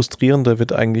desto frustrierender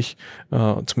wird eigentlich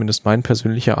zumindest mein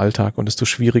persönlicher Alltag und desto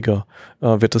schwieriger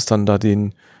wird es dann da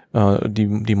die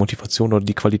Motivation oder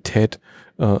die Qualität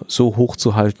so hoch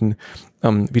zu halten,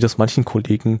 wie das manchen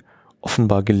Kollegen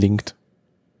offenbar gelingt.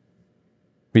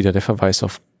 Wieder der Verweis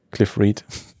auf Cliff Reed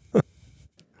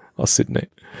aus Sydney.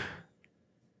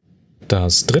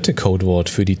 Das dritte Codewort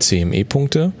für die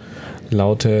CME-Punkte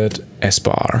lautet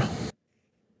SBAR.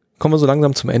 Kommen wir so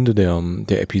langsam zum Ende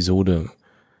der Episode.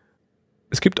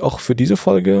 Es gibt auch für diese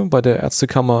Folge bei der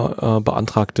Ärztekammer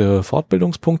beantragte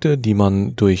Fortbildungspunkte, die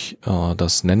man durch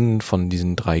das Nennen von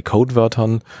diesen 3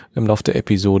 Codewörtern im Laufe der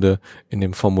Episode in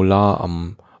dem Formular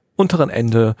am unteren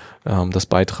Ende des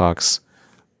Beitrags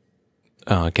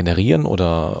generieren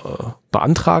oder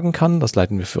beantragen kann. Das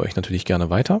leiten wir für euch natürlich gerne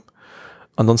weiter.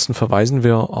 Ansonsten verweisen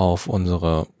wir auf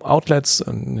unsere Outlets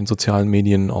in den sozialen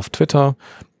Medien, auf Twitter,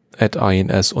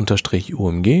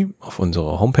 @ins_umg, auf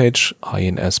unserer Homepage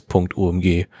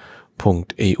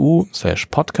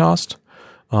ins.umg.eu/podcast.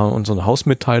 Unsere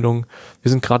Hausmitteilung. Wir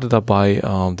sind gerade dabei,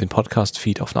 den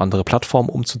Podcast-Feed auf eine andere Plattform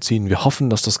umzuziehen. Wir hoffen,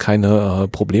 dass das keine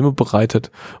Probleme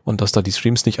bereitet und dass da die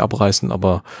Streams nicht abreißen,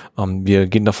 aber wir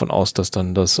gehen davon aus, dass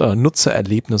dann das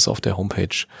Nutzererlebnis auf der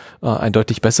Homepage ein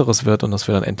deutlich besseres wird und dass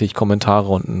wir dann endlich Kommentare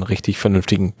und einen richtig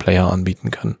vernünftigen Player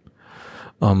anbieten können.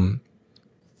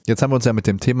 Jetzt haben wir uns ja mit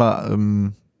dem Thema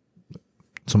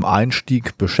zum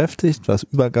Einstieg beschäftigt, was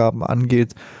Übergaben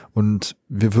angeht, und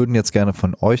wir würden jetzt gerne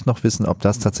von euch noch wissen, ob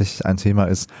das tatsächlich ein Thema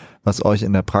ist, was euch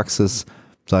in der Praxis,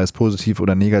 sei es positiv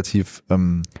oder negativ,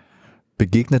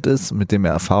 begegnet ist, mit dem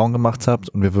ihr Erfahrung gemacht habt,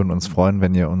 und wir würden uns freuen,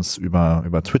 wenn ihr uns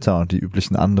über Twitter und die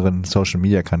üblichen anderen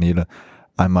Social-Media-Kanäle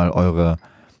einmal eure,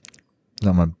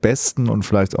 sagen wir mal, besten und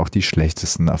vielleicht auch die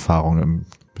schlechtesten Erfahrungen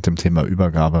mit dem Thema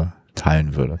Übergabe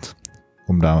teilen würdet,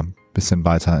 um da ein bisschen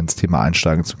weiter ins Thema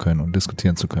einsteigen zu können und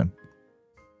diskutieren zu können.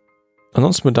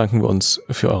 Ansonsten bedanken wir uns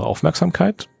für eure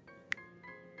Aufmerksamkeit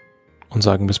und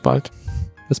sagen bis bald.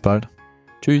 Bis bald.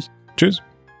 Tschüss. Tschüss.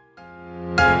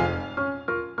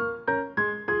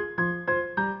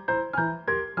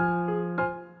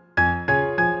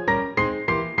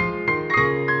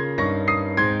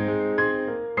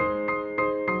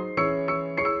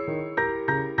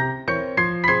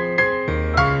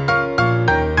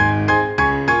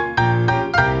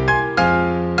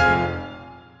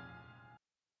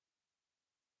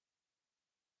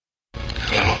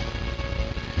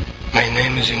 My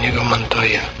name is Inigo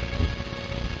Montoya.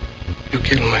 You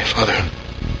killed my father.